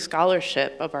amazing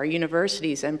scholarship of our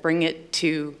universities and bring it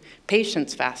to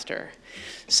patients faster.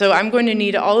 So I'm going to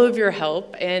need all of your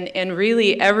help and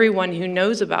really everyone who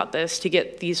knows about this to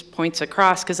get these points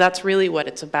across, because that's really what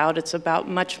it's about. It's about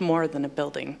much more than a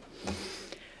building.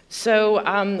 So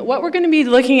what we're going to be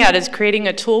looking at is creating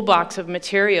a toolbox of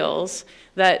materials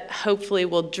that hopefully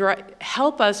will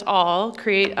help us all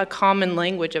create a common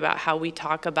language about how we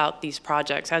talk about these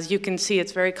projects. As you can see,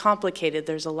 it's very complicated.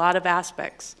 There's a lot of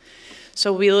aspects.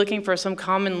 So we'll be looking for some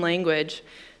common language.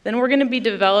 Then we're going to be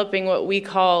developing what we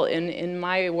call, in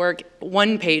my work,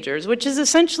 one-pagers, which is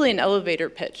essentially an elevator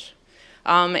pitch.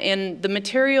 And the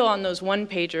material on those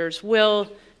one-pagers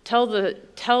will tell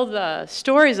the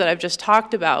stories that I've just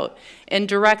talked about and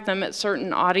direct them at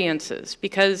certain audiences,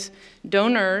 because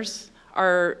donors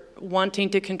are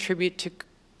wanting to contribute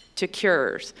to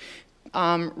cures.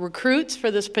 recruits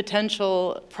for this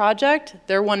potential project,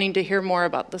 they're wanting to hear more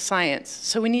about the science.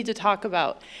 So we need to talk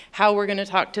about how we're going to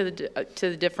talk to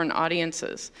the different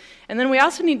audiences. And then we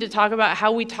also need to talk about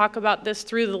how we talk about this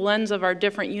through the lens of our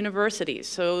different universities.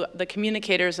 So the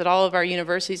communicators at all of our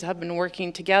universities have been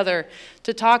working together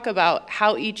to talk about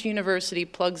how each university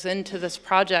plugs into this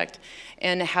project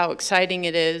and how exciting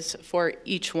it is for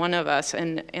each one of us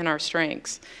and our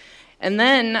strengths. And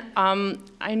then,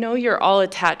 I know you're all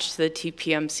attached to the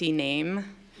TPMC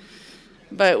name,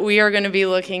 but we are going to be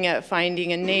looking at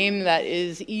finding a name that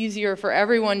is easier for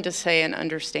everyone to say and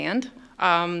understand,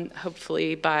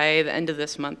 hopefully by the end of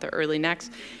this month or early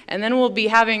next. And then we'll be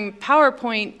having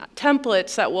PowerPoint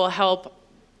templates that will help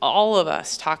all of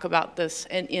us talk about this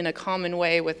in a common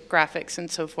way with graphics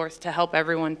and so forth to help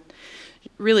everyone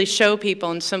really show people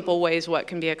in simple ways what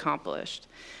can be accomplished.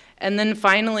 And then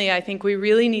finally, I think we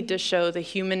really need to show the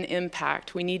human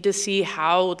impact. We need to see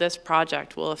how this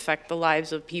project will affect the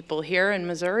lives of people here in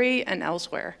Missouri and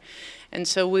elsewhere. And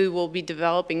so we will be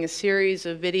developing a series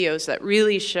of videos that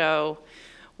really show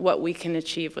what we can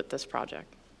achieve with this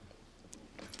project.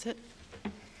 That's it.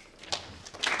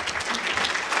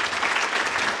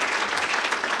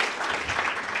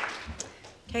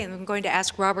 Okay, and I'm going to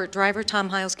ask Robert Driver. Tom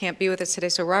Hiles can't be with us today,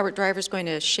 so Robert Driver is going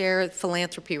to share the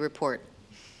philanthropy report.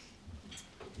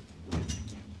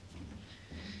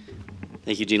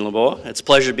 Thank you, Dean LeBeau. It's a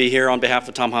pleasure to be here on behalf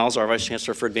of Tom Hiles, our Vice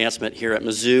Chancellor for Advancement here at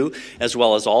Mizzou, as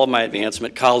well as all of my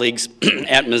advancement colleagues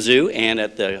at Mizzou and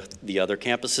at the other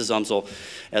campuses, UMSL,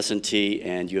 S&T,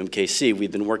 and UMKC.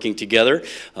 We've been working together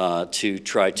to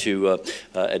try to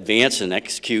advance and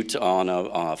execute on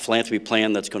a philanthropy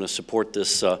plan that's going to support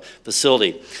this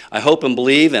facility. I hope and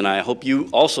believe, and I hope you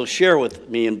also share with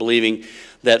me in believing,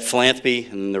 that philanthropy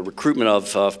and the recruitment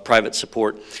of private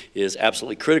support is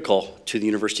absolutely critical to the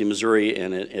University of Missouri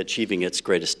in achieving its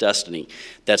greatest destiny.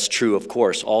 That's true, of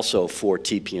course, also for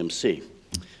TPMC.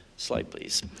 Slide,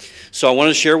 please. So I want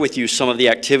to share with you some of the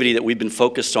activity that we've been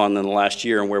focused on in the last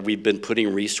year and where we've been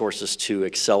putting resources to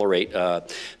accelerate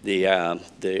the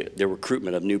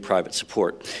recruitment of new private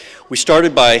support. We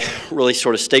started by really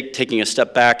sort of taking a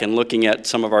step back and looking at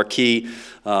some of our key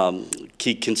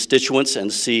constituents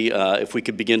and see if we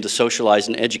could begin to socialize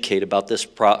and educate about this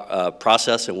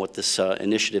process and what this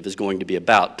initiative is going to be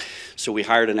about. So we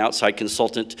hired an outside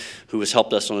consultant who has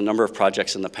helped us on a number of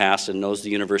projects in the past and knows the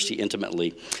university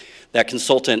intimately. That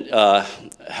consultant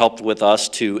helped with us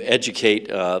to educate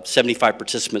 75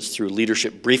 participants through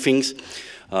leadership briefings.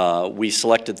 We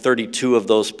selected 32 of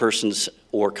those persons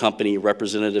or company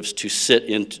representatives to sit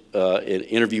in an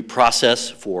interview process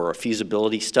for a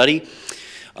feasibility study.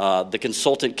 The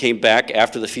consultant came back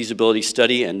after the feasibility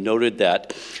study and noted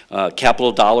that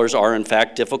capital dollars are in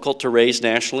fact difficult to raise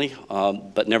nationally,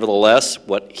 but nevertheless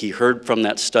what he heard from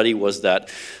that study was that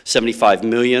 $75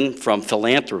 million from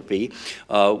philanthropy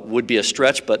would be a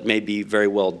stretch but may be very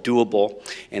well doable.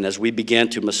 And as we began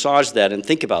to massage that and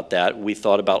think about that, we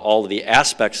thought about all of the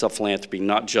aspects of philanthropy,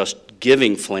 not just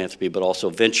giving philanthropy, but also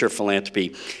venture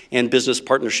philanthropy and business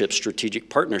partnerships,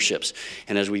 strategic partnerships.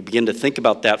 And as we begin to think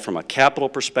about that from a capital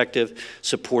perspective,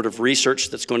 supportive research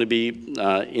that's going to be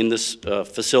in this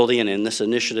facility and in this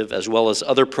initiative, as well as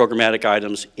other programmatic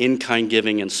items, in-kind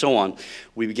giving, and so on,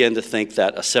 we began to think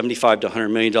that a $75 to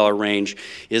 $100 million range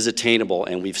is attainable,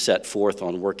 and we've set forth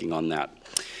on working on that.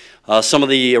 Some of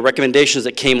the recommendations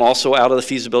that came also out of the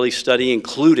feasibility study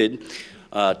included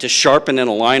to sharpen and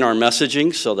align our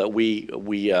messaging so that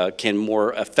we can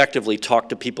more effectively talk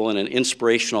to people in an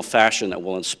inspirational fashion that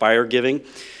will inspire giving.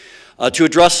 To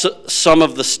address some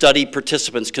of the study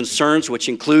participants' concerns, which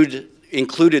included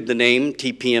the name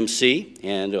TPMC,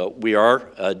 and we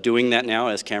are doing that now,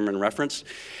 as Cameron referenced,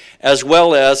 as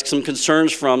well as some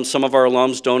concerns from some of our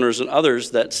alums, donors, and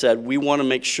others that said we want to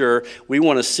make sure, we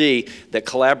want to see that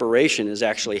collaboration is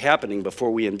actually happening before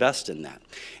we invest in that.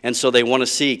 And so they want to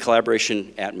see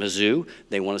collaboration at Mizzou,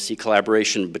 they want to see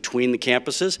collaboration between the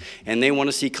campuses, and they want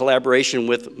to see collaboration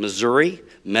with Missouri,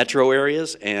 metro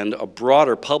areas, and a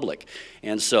broader public.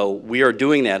 And so we are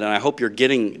doing that, and I hope you're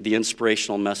getting the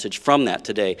inspirational message from that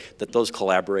today, that those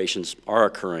collaborations are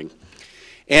occurring.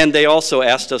 And they also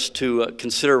asked us to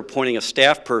consider appointing a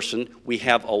staff person. We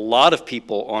have a lot of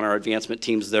people on our advancement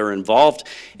teams that are involved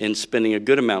in spending a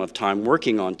good amount of time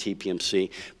working on TPMC,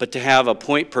 but to have a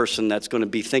point person that's going to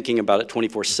be thinking about it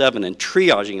 24/7 and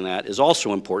triaging that is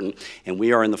also important, and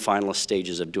we are in the finalist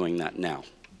stages of doing that now.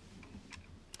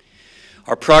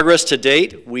 Our progress to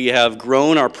date, we have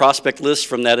grown our prospect list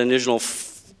from that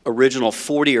original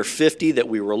 40 or 50 that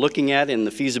we were looking at in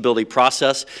the feasibility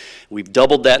process. We've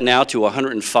doubled that now to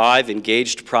 105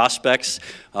 engaged prospects.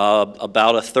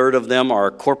 About a third of them are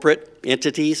corporate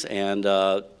entities, and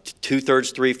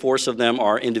 2/3, 3/4 of them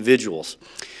are individuals.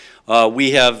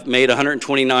 We have made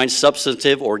 129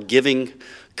 substantive or giving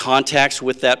contacts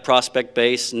with that prospect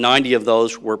base. 90 of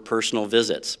those were personal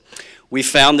visits. We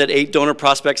found that 8 donor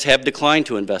prospects have declined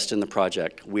to invest in the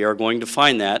project. We are going to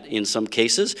find that in some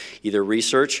cases, either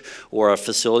research or a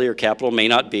facility or capital may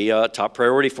not be a top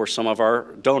priority for some of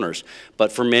our donors.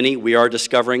 But for many, we are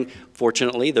discovering,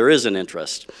 fortunately, there is an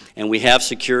interest. And we have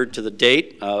secured to the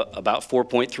date about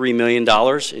 $4.3 million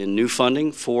in new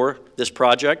funding for this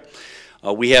project.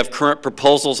 We have current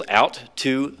proposals out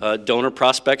to donor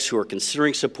prospects who are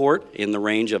considering support in the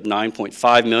range of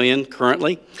 $9.5 million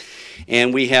currently.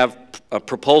 And we have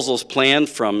proposals planned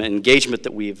from engagement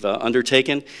that we've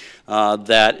undertaken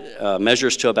that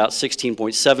measures to about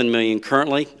 $16.7 million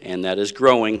currently, and that is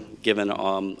growing given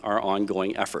our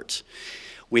ongoing efforts.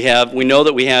 We know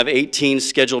that we have 18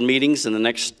 scheduled meetings in the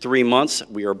next 3 months.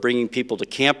 We are bringing people to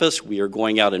campus. We are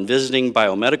going out and visiting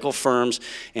biomedical firms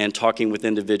and talking with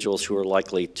individuals who are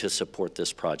likely to support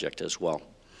this project as well.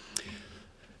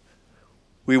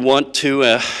 We want to,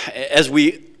 as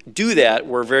we do that,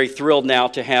 we're very thrilled now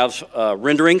to have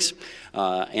renderings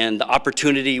and the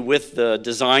opportunity with the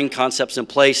design concepts in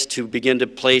place to begin to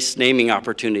place naming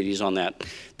opportunities on that.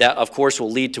 That, of course,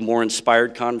 will lead to more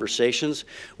inspired conversations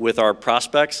with our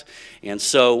prospects. And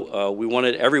so we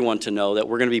wanted everyone to know that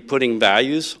we're going to be putting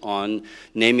values on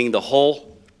naming the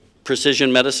whole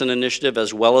precision medicine initiative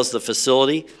as well as the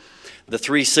facility. The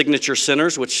 3 signature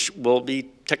centers, which will be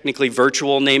technically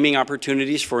virtual naming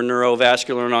opportunities for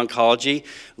neurovascular and oncology,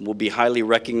 will be highly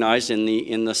recognized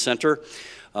in the center.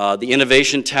 The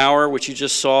Innovation Tower, which you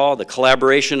just saw, the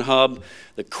Collaboration Hub,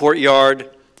 the Courtyard,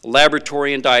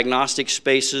 laboratory and diagnostic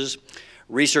spaces,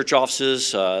 research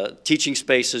offices, teaching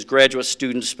spaces, graduate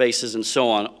student spaces, and so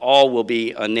on, all will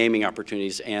be naming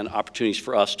opportunities and opportunities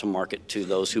for us to market to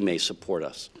those who may support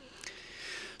us.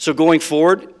 So going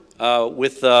forward,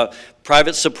 with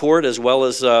private support as well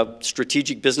as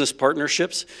strategic business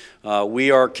partnerships, we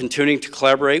are continuing to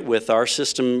collaborate with our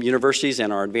system universities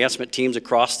and our advancement teams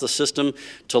across the system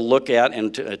to look at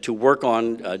and to work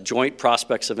on joint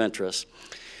prospects of interest.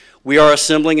 We are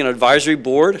assembling an advisory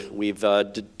board. We've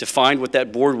defined what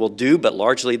that board will do, but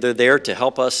largely they're there to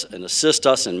help us and assist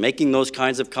us in making those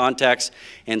kinds of contacts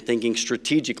and thinking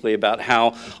strategically about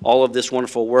how all of this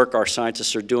wonderful work our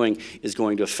scientists are doing is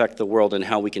going to affect the world and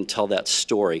how we can tell that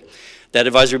story. That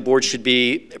advisory board should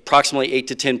be approximately 8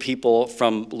 to 10 people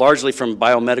largely from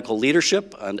biomedical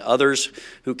leadership and others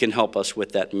who can help us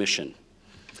with that mission.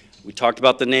 We talked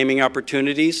about the naming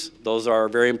opportunities. Those are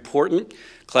very important.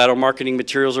 Collateral marketing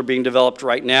materials are being developed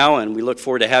right now, and we look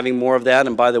forward to having more of that.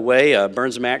 And by the way,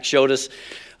 Burns Mac showed us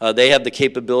they have the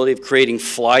capability of creating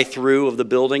fly-through of the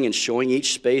building and showing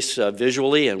each space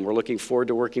visually, and we're looking forward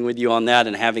to working with you on that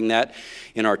and having that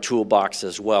in our toolbox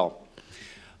as well.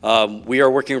 We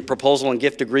are working with proposal and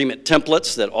gift agreement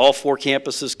templates that all 4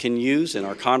 campuses can use in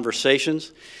our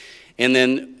conversations. And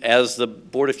then as the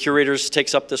Board of Curators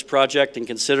takes up this project and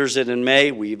considers it in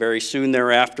May, we very soon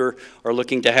thereafter are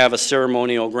looking to have a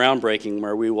ceremonial groundbreaking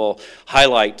where we will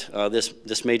highlight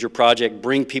this major project,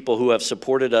 bring people who have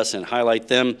supported us and highlight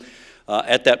them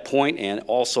at that point, and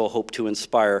also hope to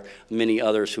inspire many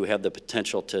others who have the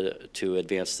potential to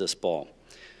advance this ball.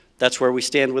 That's where we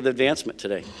stand with advancement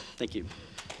today. Thank you.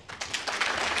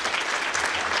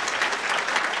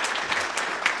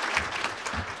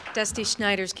 Dusty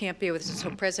Schneiders can't be with us, so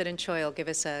President Choi will give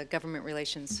us a government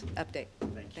relations update.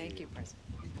 Thank you, President.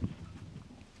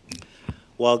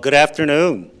 Well, good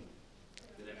afternoon.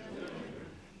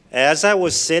 As I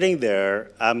was sitting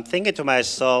there, I'm thinking to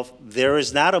myself, there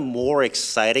is not a more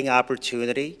exciting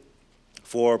opportunity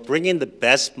for bringing the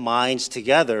best minds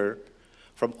together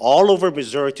from all over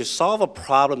Missouri to solve a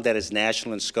problem that is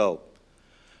national in scope.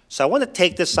 So I want to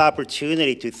take this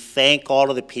opportunity to thank all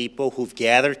of the people who've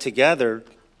gathered together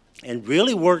and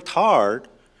really worked hard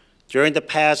during the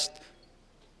past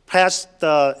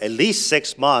at least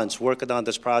 6 months working on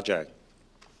this project.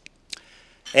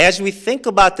 As we think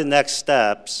about the next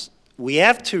steps, we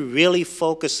have to really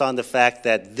focus on the fact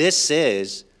that this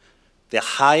is the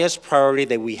highest priority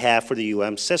that we have for the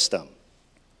UM system.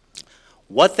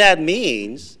 What that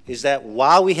means is that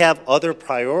while we have other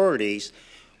priorities,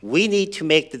 we need to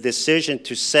make the decision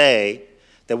to say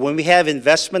that when we have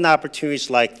investment opportunities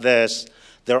like this,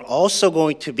 there are also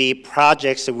going to be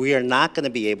projects that we are not going to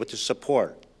be able to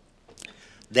support.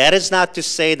 That is not to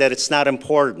say that it's not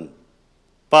important,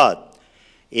 but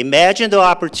imagine the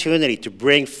opportunity to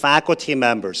bring faculty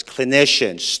members,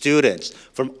 clinicians, students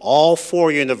from all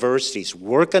 4 universities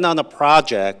working on a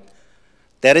project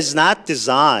that is not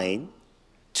designed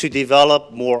to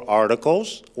develop more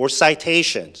articles or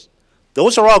citations.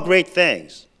 Those are all great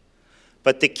things.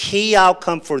 But the key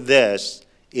outcome for this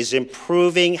is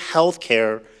improving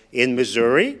healthcare in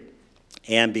Missouri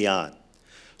and beyond.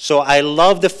 So I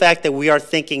love the fact that we are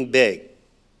thinking big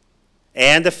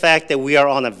and the fact that we are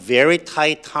on a very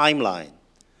tight timeline.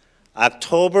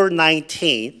 October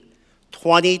 19th,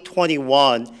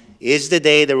 2021 is the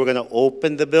day that we're going to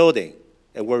open the building,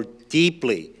 and we're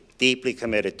deeply, deeply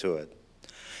committed to it.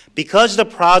 Because the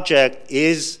project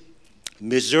is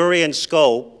Missouri in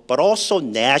scope, but also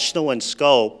national in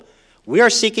scope, we are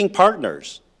seeking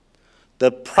partners.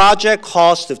 The project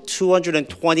cost of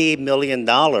 $228 million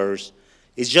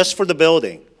is just for the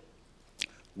building.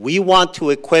 We want to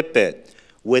equip it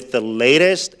with the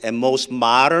latest and most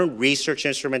modern research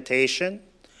instrumentation.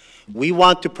 We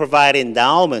want to provide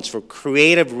endowments for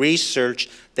creative research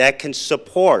that can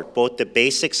support both the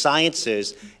basic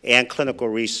sciences and clinical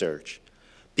research.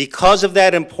 Because of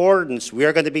that importance, we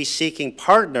are going to be seeking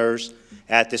partners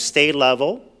at the state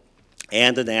level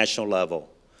and the national level.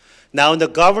 Now, in the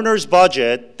governor's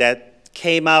budget that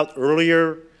came out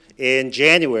earlier in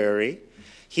January,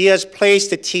 he has placed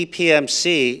the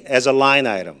TPMC as a line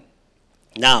item.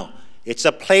 Now, it's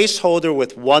a placeholder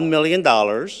with $1 million,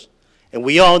 and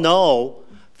we all know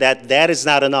that that is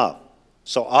not enough.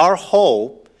 So our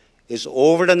hope is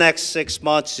over the next 6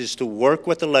 months is to work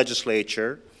with the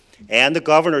legislature and the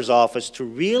governor's office to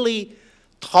really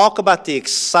talk about the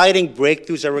exciting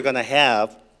breakthroughs that we're going to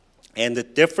have and the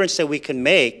difference that we can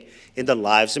make in the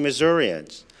lives of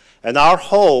Missourians. And our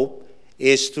hope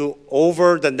is to,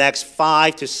 over the next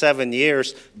 5 to 7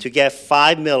 years, to get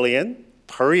 $5 million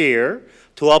per year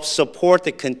to help support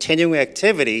the continuing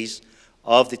activities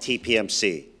of the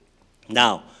TPMC.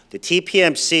 Now, the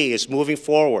TPMC is moving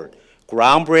forward.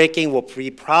 Groundbreaking will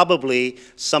be probably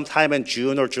sometime in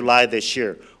June or July this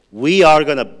year. We are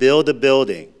going to build a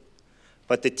building.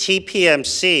 But the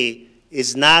TPMC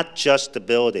is not just the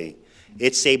building.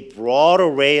 It's a broad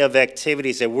array of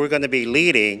activities that we're going to be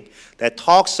leading that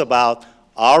talks about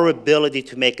our ability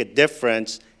to make a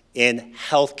difference in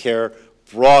healthcare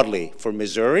broadly for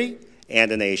Missouri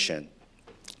and the nation.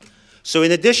 So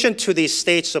in addition to the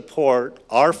state support,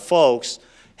 our folks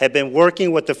have been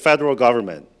working with the federal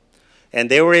government. And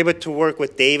they were able to work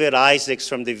with David Isaacs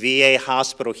from the VA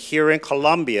hospital here in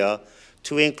Columbia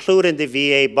to include in the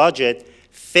VA budget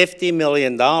 $50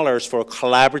 million for a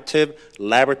collaborative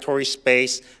laboratory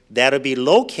space that will be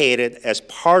located as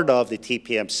part of the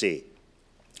TPMC.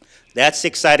 That's the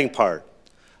exciting part.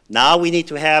 Now we need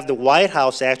to have the White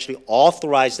House actually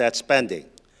authorize that spending.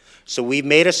 So we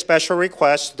made a special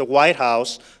request to the White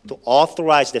House to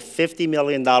authorize the $50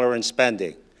 million in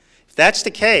spending. If that's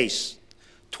the case,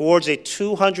 towards a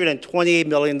 $228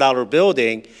 million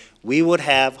building, we would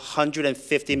have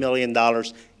 $150 million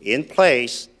in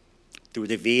place through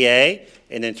the VA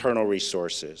and internal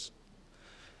resources.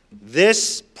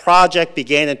 This project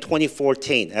began in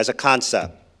 2014 as a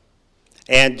concept.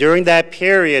 And during that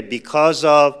period, because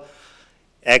of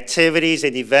activities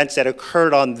and events that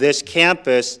occurred on this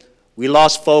campus, we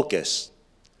lost focus.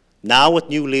 Now with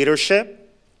new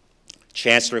leadership,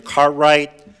 Chancellor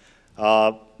Cartwright,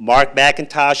 Mark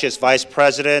McIntosh as Vice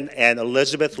President, and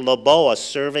Elizabeth Laboa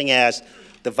serving as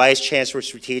the Vice Chancellor of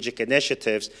Strategic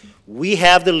Initiatives, we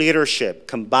have the leadership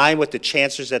combined with the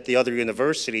chancellors at the other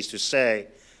universities to say,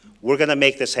 we're going to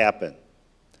make this happen.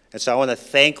 And so I want to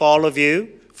thank all of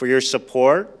you for your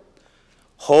support.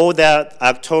 Hold that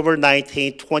October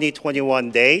 19,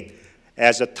 2021 date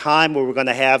as a time where we're going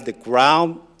to have the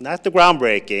not the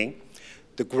groundbreaking,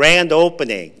 the grand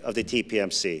opening of the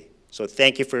TPMC. So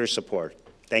thank you for your support.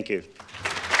 Thank you.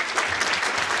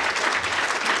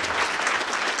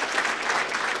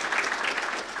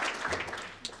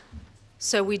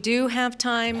 So we do have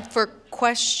time for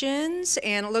questions,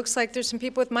 and it looks like there's some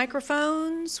people with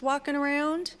microphones walking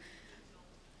around.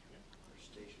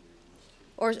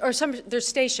 Or there's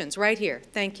stations right here.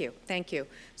 Thank you, thank you.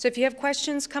 So if you have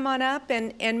questions, come on up,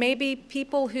 and maybe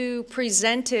people who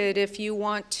presented, if you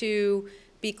want to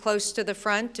be close to the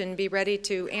front and be ready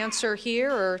to answer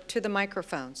here or to the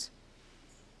microphones.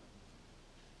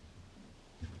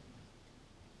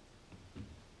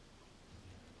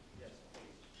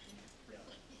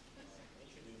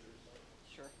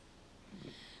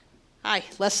 Hi,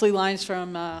 Leslie Lyons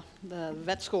from the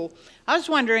vet school. I was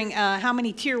wondering how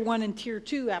many Tier 1 and Tier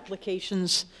 2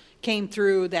 applications came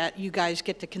through that you guys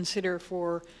get to consider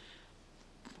for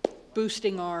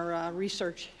boosting our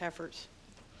research efforts?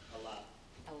 A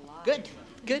lot. Good,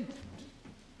 good.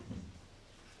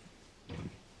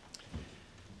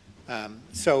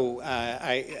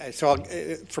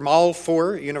 From all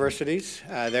 4 universities,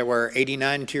 there were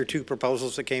 89 Tier 2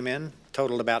 proposals that came in,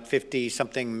 totaled about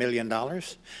 50-something million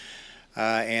dollars.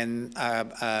 And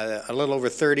a little over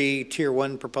 30 Tier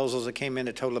 1 proposals that came in,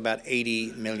 a total about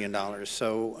 $80 million.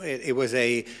 So it was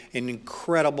an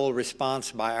incredible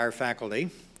response by our faculty.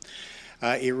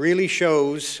 It really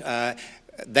shows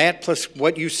that, plus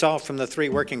what you saw from the 3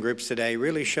 working groups today,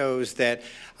 really shows that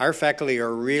our faculty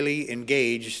are really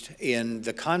engaged in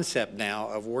the concept now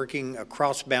of working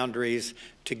across boundaries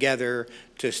together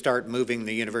to start moving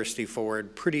the university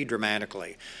forward pretty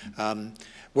dramatically.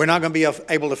 We're not going to be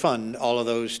able to fund all of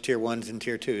those Tier 1s and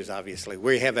Tier 2s, obviously.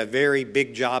 We have a very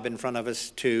big job in front of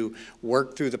us to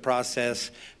work through the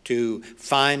process, to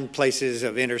find places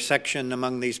of intersection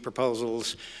among these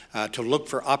proposals, to look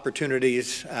for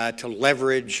opportunities to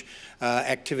leverage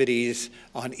activities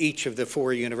on each of the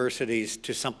 4 universities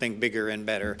to something bigger and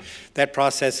better. That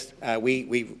process,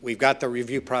 we've got the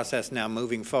review process now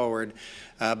moving forward.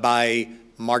 By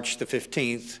March the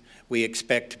 15th, we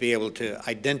expect to be able to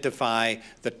identify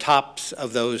the tops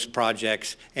of those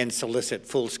projects and solicit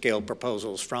full-scale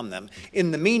proposals from them.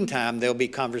 In the meantime, there'll be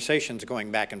conversations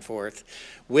going back and forth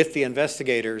with the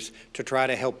investigators to try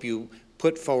to help you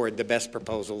put forward the best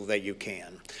proposal that you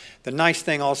can. The nice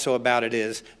thing also about it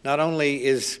is not only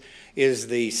is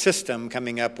the system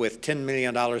coming up with $10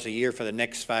 million a year for the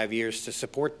next 5 years to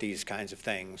support these kinds of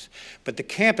things, but the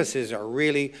campuses are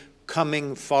really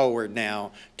coming forward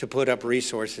now to put up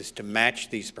resources to match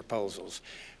these proposals.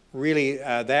 Really,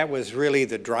 that was really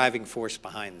the driving force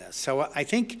behind this. So I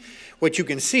think what you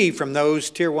can see from those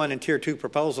Tier 1 and Tier 2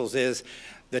 proposals is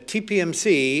the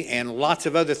TPMC and lots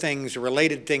of other things,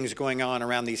 related things going on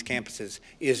around these campuses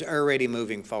is already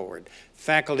moving forward.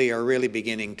 Faculty are really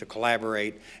beginning to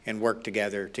collaborate and work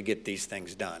together to get these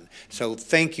things done. So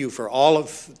thank you for all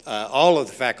of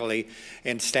the faculty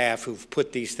and staff who've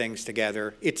put these things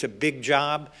together. It's a big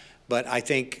job, but I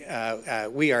think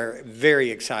we are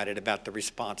very excited about the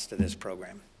response to this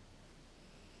program.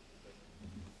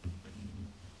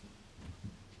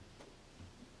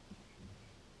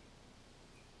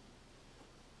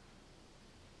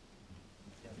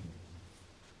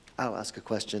 I'll ask a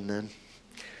question then.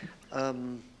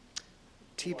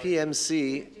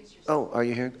 TPMC, oh, are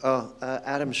you here? Oh,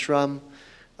 Adam Schrum,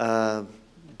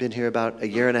 been here about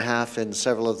 1.5 years in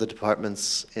several of the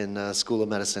departments in School of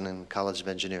Medicine and College of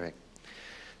Engineering.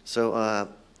 So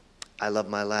I love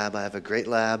my lab. I have a great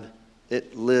lab.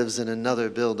 It lives in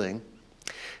another building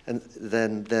and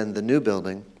than the new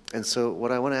building. And so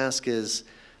what I want to ask is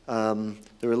the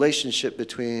relationship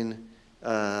between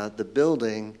the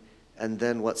building and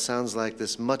then what sounds like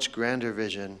this much grander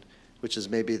vision, which is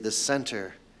maybe the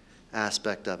center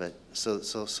aspect of it.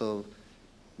 So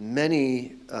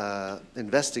many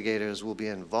investigators will be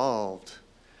involved,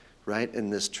 right,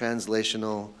 in this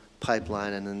translational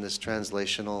pipeline and in this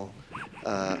translational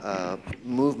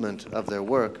movement of their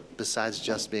work besides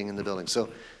just being in the building. So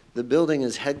the building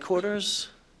is headquarters,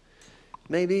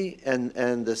 maybe, and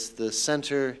the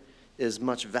center is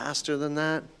much vaster than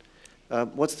that.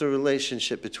 What's the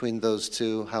relationship between those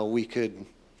two, how we could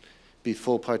be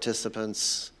full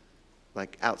participants,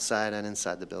 like outside and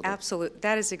inside the building? Absolutely.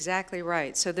 That is exactly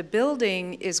right. So the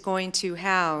building is going to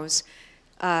house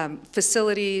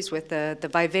facilities with the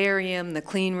vivarium, the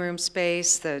clean room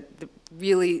space, the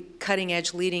really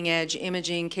cutting-edge, leading-edge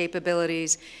imaging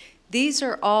capabilities. These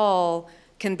are all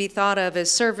can be thought of as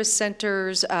service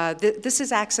centers. This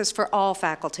is access for all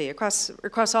faculty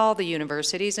across all the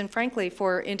universities, and frankly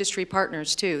for industry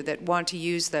partners too that want to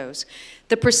use those.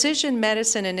 The Precision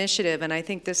Medicine Initiative, and I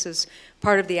think this is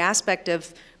part of the aspect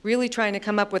of really trying to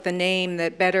come up with a name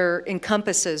that better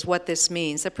encompasses what this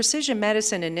means. The Precision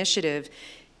Medicine Initiative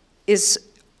is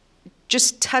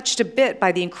just touched a bit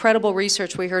by the incredible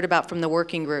research we heard about from the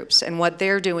working groups and what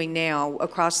they're doing now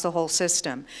across the whole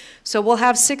system. So we'll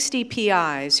have 60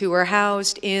 PIs who are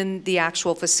housed in the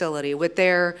actual facility with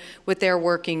their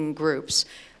working groups.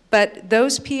 But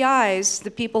those PIs,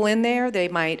 the people in there, they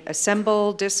might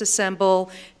assemble,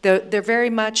 disassemble. They're very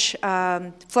much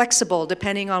flexible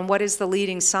depending on what is the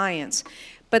leading science.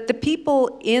 But the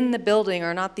people in the building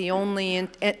are not the only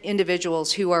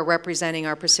individuals who are representing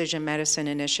our Precision Medicine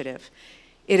Initiative.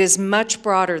 It is much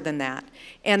broader than that.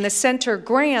 And the center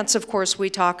grants, of course, we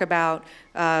talk about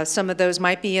some of those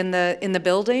might be in the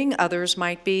building, others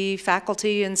might be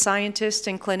faculty and scientists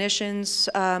and clinicians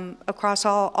across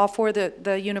all 4 of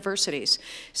the universities.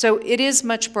 So it is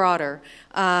much broader.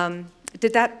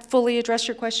 Did that fully address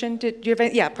your question? Did you have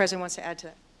any? Yeah, President wants to add to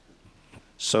that.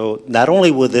 So not only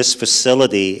will this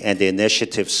facility and the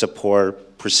initiative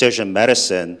support precision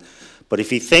medicine, But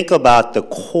if you think about the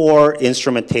core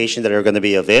instrumentation that are going to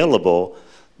be available,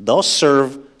 they'll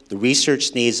serve the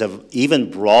research needs of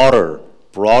even broader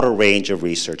range of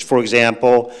research. For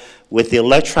example, with the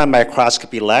electron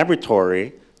microscopy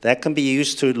laboratory, that can be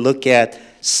used to look at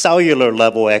cellular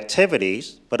level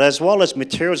activities, but as well as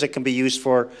materials that can be used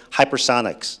for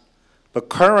hypersonics. But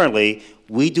currently,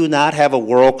 we do not have a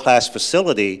world-class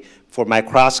facility for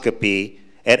microscopy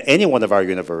at any one of our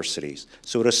universities.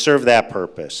 So to serve that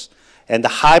purpose. And the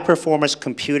high-performance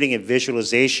computing and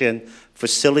visualization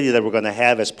facility that we're going to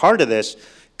have as part of this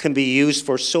can be used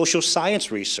for social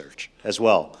science research as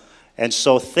well. And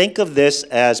so think of this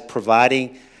as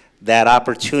providing that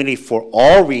opportunity for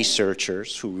all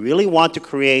researchers who really want to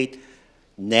create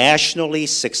nationally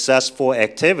successful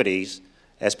activities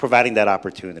as providing that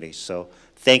opportunity. So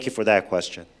thank you for that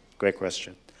question. Great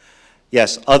question.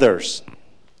 Yes, others.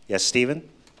 Yes, Stephen?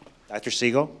 Dr.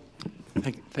 Siegel?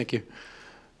 Thank you.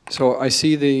 So I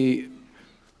see the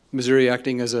Missouri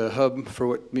acting as a hub for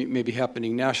what may be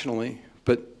happening nationally,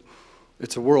 but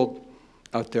it's a world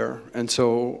out there. And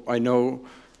so I know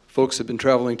folks have been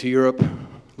traveling to Europe,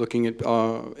 looking at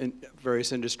in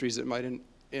various industries that might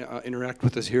interact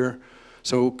with us here.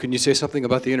 So can you say something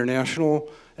about the international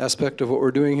aspect of what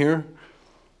we're doing here?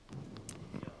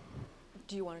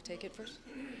 Do you want to take it first?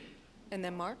 And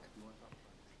then Mark?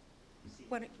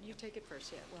 Why don't you take it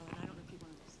first? Yeah, well, and I don't know if you want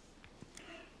to.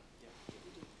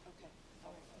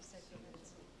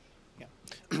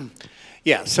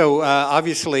 Yeah, so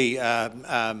obviously, you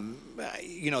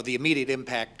know, the immediate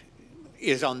impact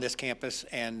is on this campus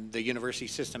and the university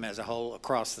system as a whole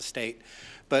across the state.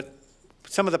 But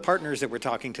some of the partners that we're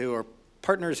talking to are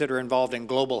partners that are involved in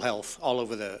global health all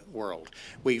over the world.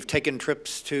 We've taken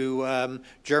trips to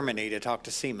Germany to talk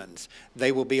to Siemens.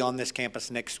 They will be on this campus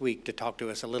next week to talk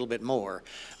to us a little bit more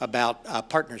about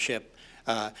partnership.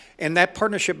 And that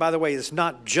partnership, by the way, is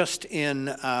not just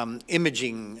in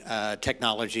imaging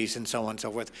technologies and so on and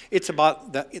so forth. It's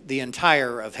about the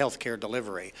entire of healthcare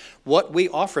delivery. What we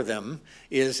offer them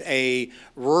is a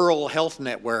rural health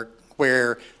network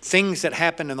where things that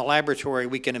happen in the laboratory,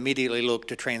 we can immediately look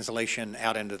to translation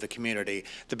out into the community.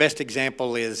 The best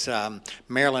example is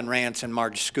Marilyn Rance and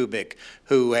Marge Skubik,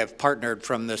 who have partnered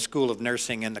from the School of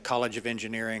Nursing and the College of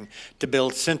Engineering to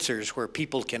build sensors where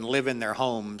people can live in their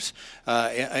homes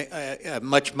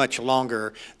much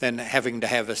longer than having to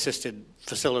have assisted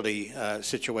facility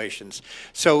situations.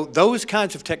 So those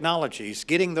kinds of technologies,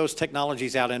 getting those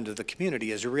technologies out into the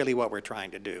community is really what we're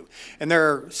trying to do. And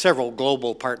there are several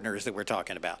global partners that we're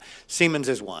talking about. Siemens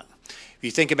is one. If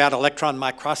you think about electron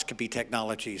microscopy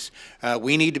technologies,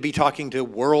 we need to be talking to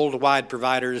worldwide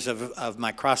providers of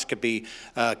microscopy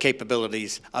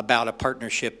capabilities about a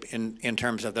partnership in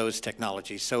terms of those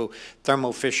technologies. So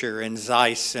Thermo Fisher and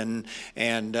Zeiss and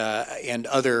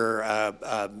other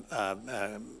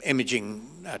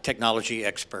imaging technology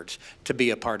experts to be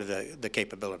a part of the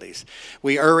capabilities.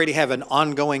 We already have an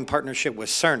ongoing partnership with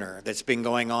Cerner that's been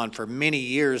going on for many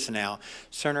years now.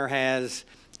 Cerner has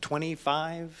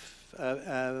 25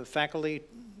 faculty,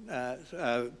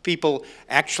 people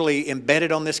actually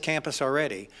embedded on this campus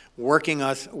already, working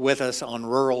with us on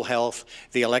rural health,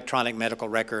 the electronic medical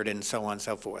record, and so on and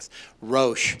so forth.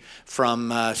 Roche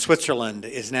from Switzerland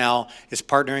is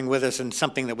partnering with us in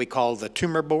something that we call the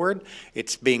tumor board.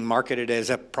 It's being marketed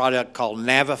as a product called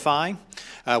Navify,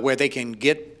 where they can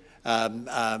get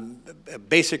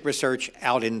basic research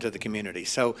out into the community.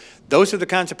 So those are the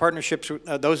kinds of partnerships,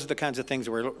 those are the kinds of things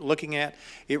we're looking at.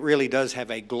 It really does have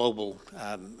a global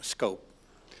scope.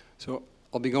 So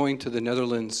I'll be going to the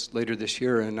Netherlands later this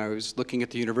year, and I was looking at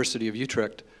the University of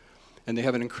Utrecht, and they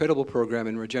have an incredible program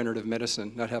in regenerative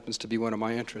medicine. That happens to be one of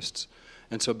my interests.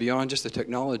 And so beyond just the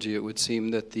technology, it would seem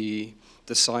that the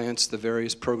science, the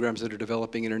various programs that are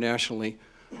developing internationally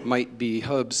might be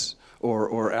hubs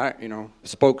or you know,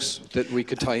 spokes that we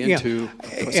could tie into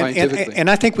scientifically.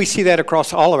 And I think we see that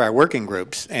across all of our working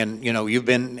groups. And, you know, you've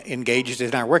been engaged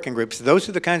in our working groups. Those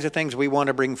are the kinds of things we want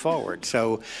to bring forward.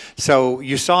 So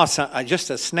you saw just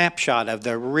a snapshot of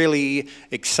the really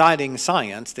exciting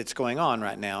science that's going on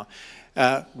right now.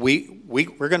 We're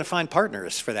going to find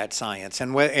partners for that science,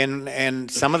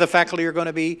 and some of the faculty are going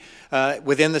to be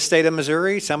within the state of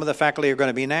Missouri, some of the faculty are going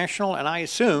to be national, and I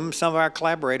assume some of our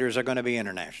collaborators are going to be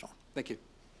international. Thank you.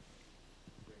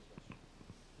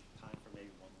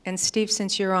 And Steve,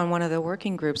 since you're on one of the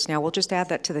working groups now, we'll just add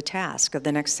that to the task of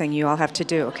the next thing you all have to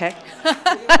do, okay?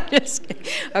 Just kidding.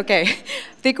 Okay, I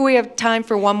think we have time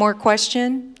for one more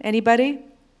question. Anybody?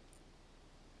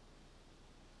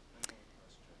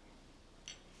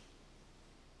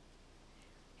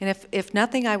 And if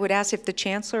nothing, I would ask if the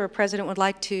Chancellor or President would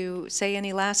like to say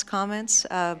any last comments.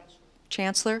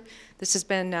 Chancellor. This has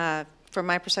been, from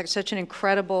my perspective, such an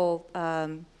incredible,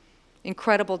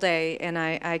 incredible day, and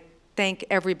I thank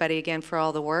everybody again for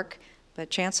all the work. But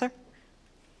Chancellor?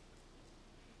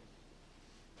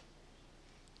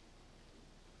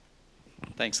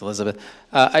 Thanks, Elizabeth.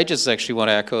 I just actually want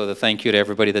to echo the thank you to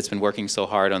everybody that's been working so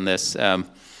hard on this.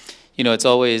 You know, it's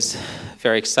always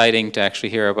very exciting to actually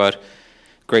hear about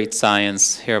great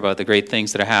science, hear about the great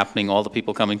things that are happening, all the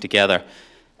people coming together.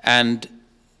 And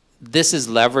this is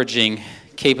leveraging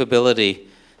capability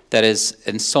that is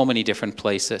in so many different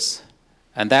places.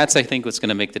 And that's, I think, what's going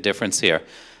to make the difference here,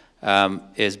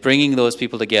 is bringing those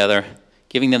people together,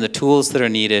 giving them the tools that are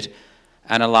needed,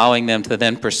 and allowing them to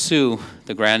then pursue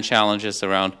the grand challenges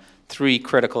around 3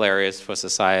 critical areas for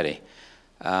society.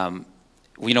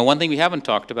 You know, one thing we haven't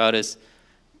talked about is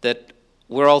that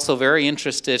we're also very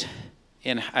interested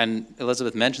in, and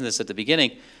Elizabeth mentioned this at the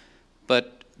beginning,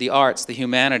 but the arts, the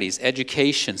humanities,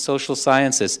 education, social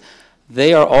sciences,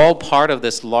 they are all part of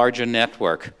this larger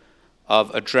network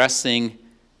of addressing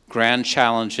grand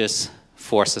challenges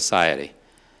for society.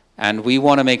 And we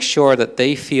want to make sure that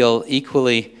they feel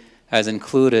equally as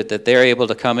included, that they're able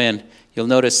to come in. You'll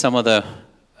notice some of the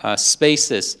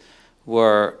spaces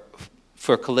were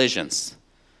for collisions,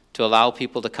 to allow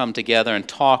people to come together and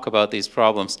talk about these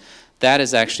problems. That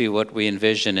is actually what we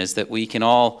envision, is that we can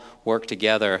all work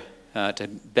together for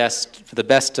the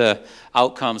best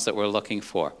outcomes that we're looking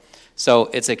for. So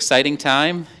it's an exciting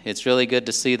time. It's really good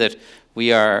to see that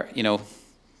we are, you know,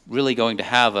 really going to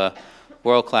have a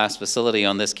world-class facility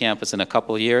on this campus in a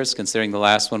couple of years, considering the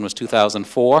last one was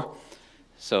 2004.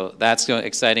 So that's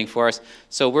exciting for us.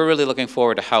 So we're really looking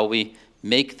forward to how we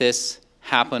make this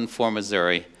happen for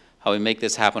Missouri, how we make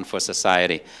this happen for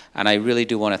society. And I really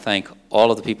do want to thank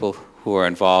all of the people who are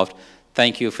involved.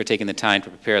 Thank you for taking the time to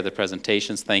prepare the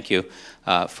presentations. Thank you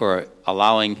for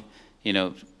allowing, you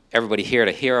know, everybody here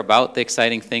to hear about the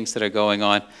exciting things that are going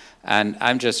on. And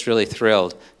I'm just really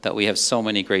thrilled that we have so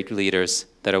many great leaders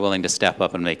that are willing to step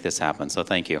up and make this happen. So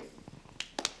thank you.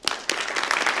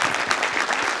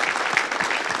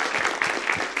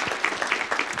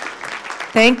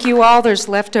 Thank you all. There's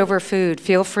leftover food.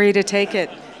 Feel free to take it.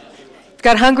 We've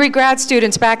got hungry grad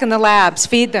students back in the labs.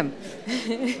 Feed them.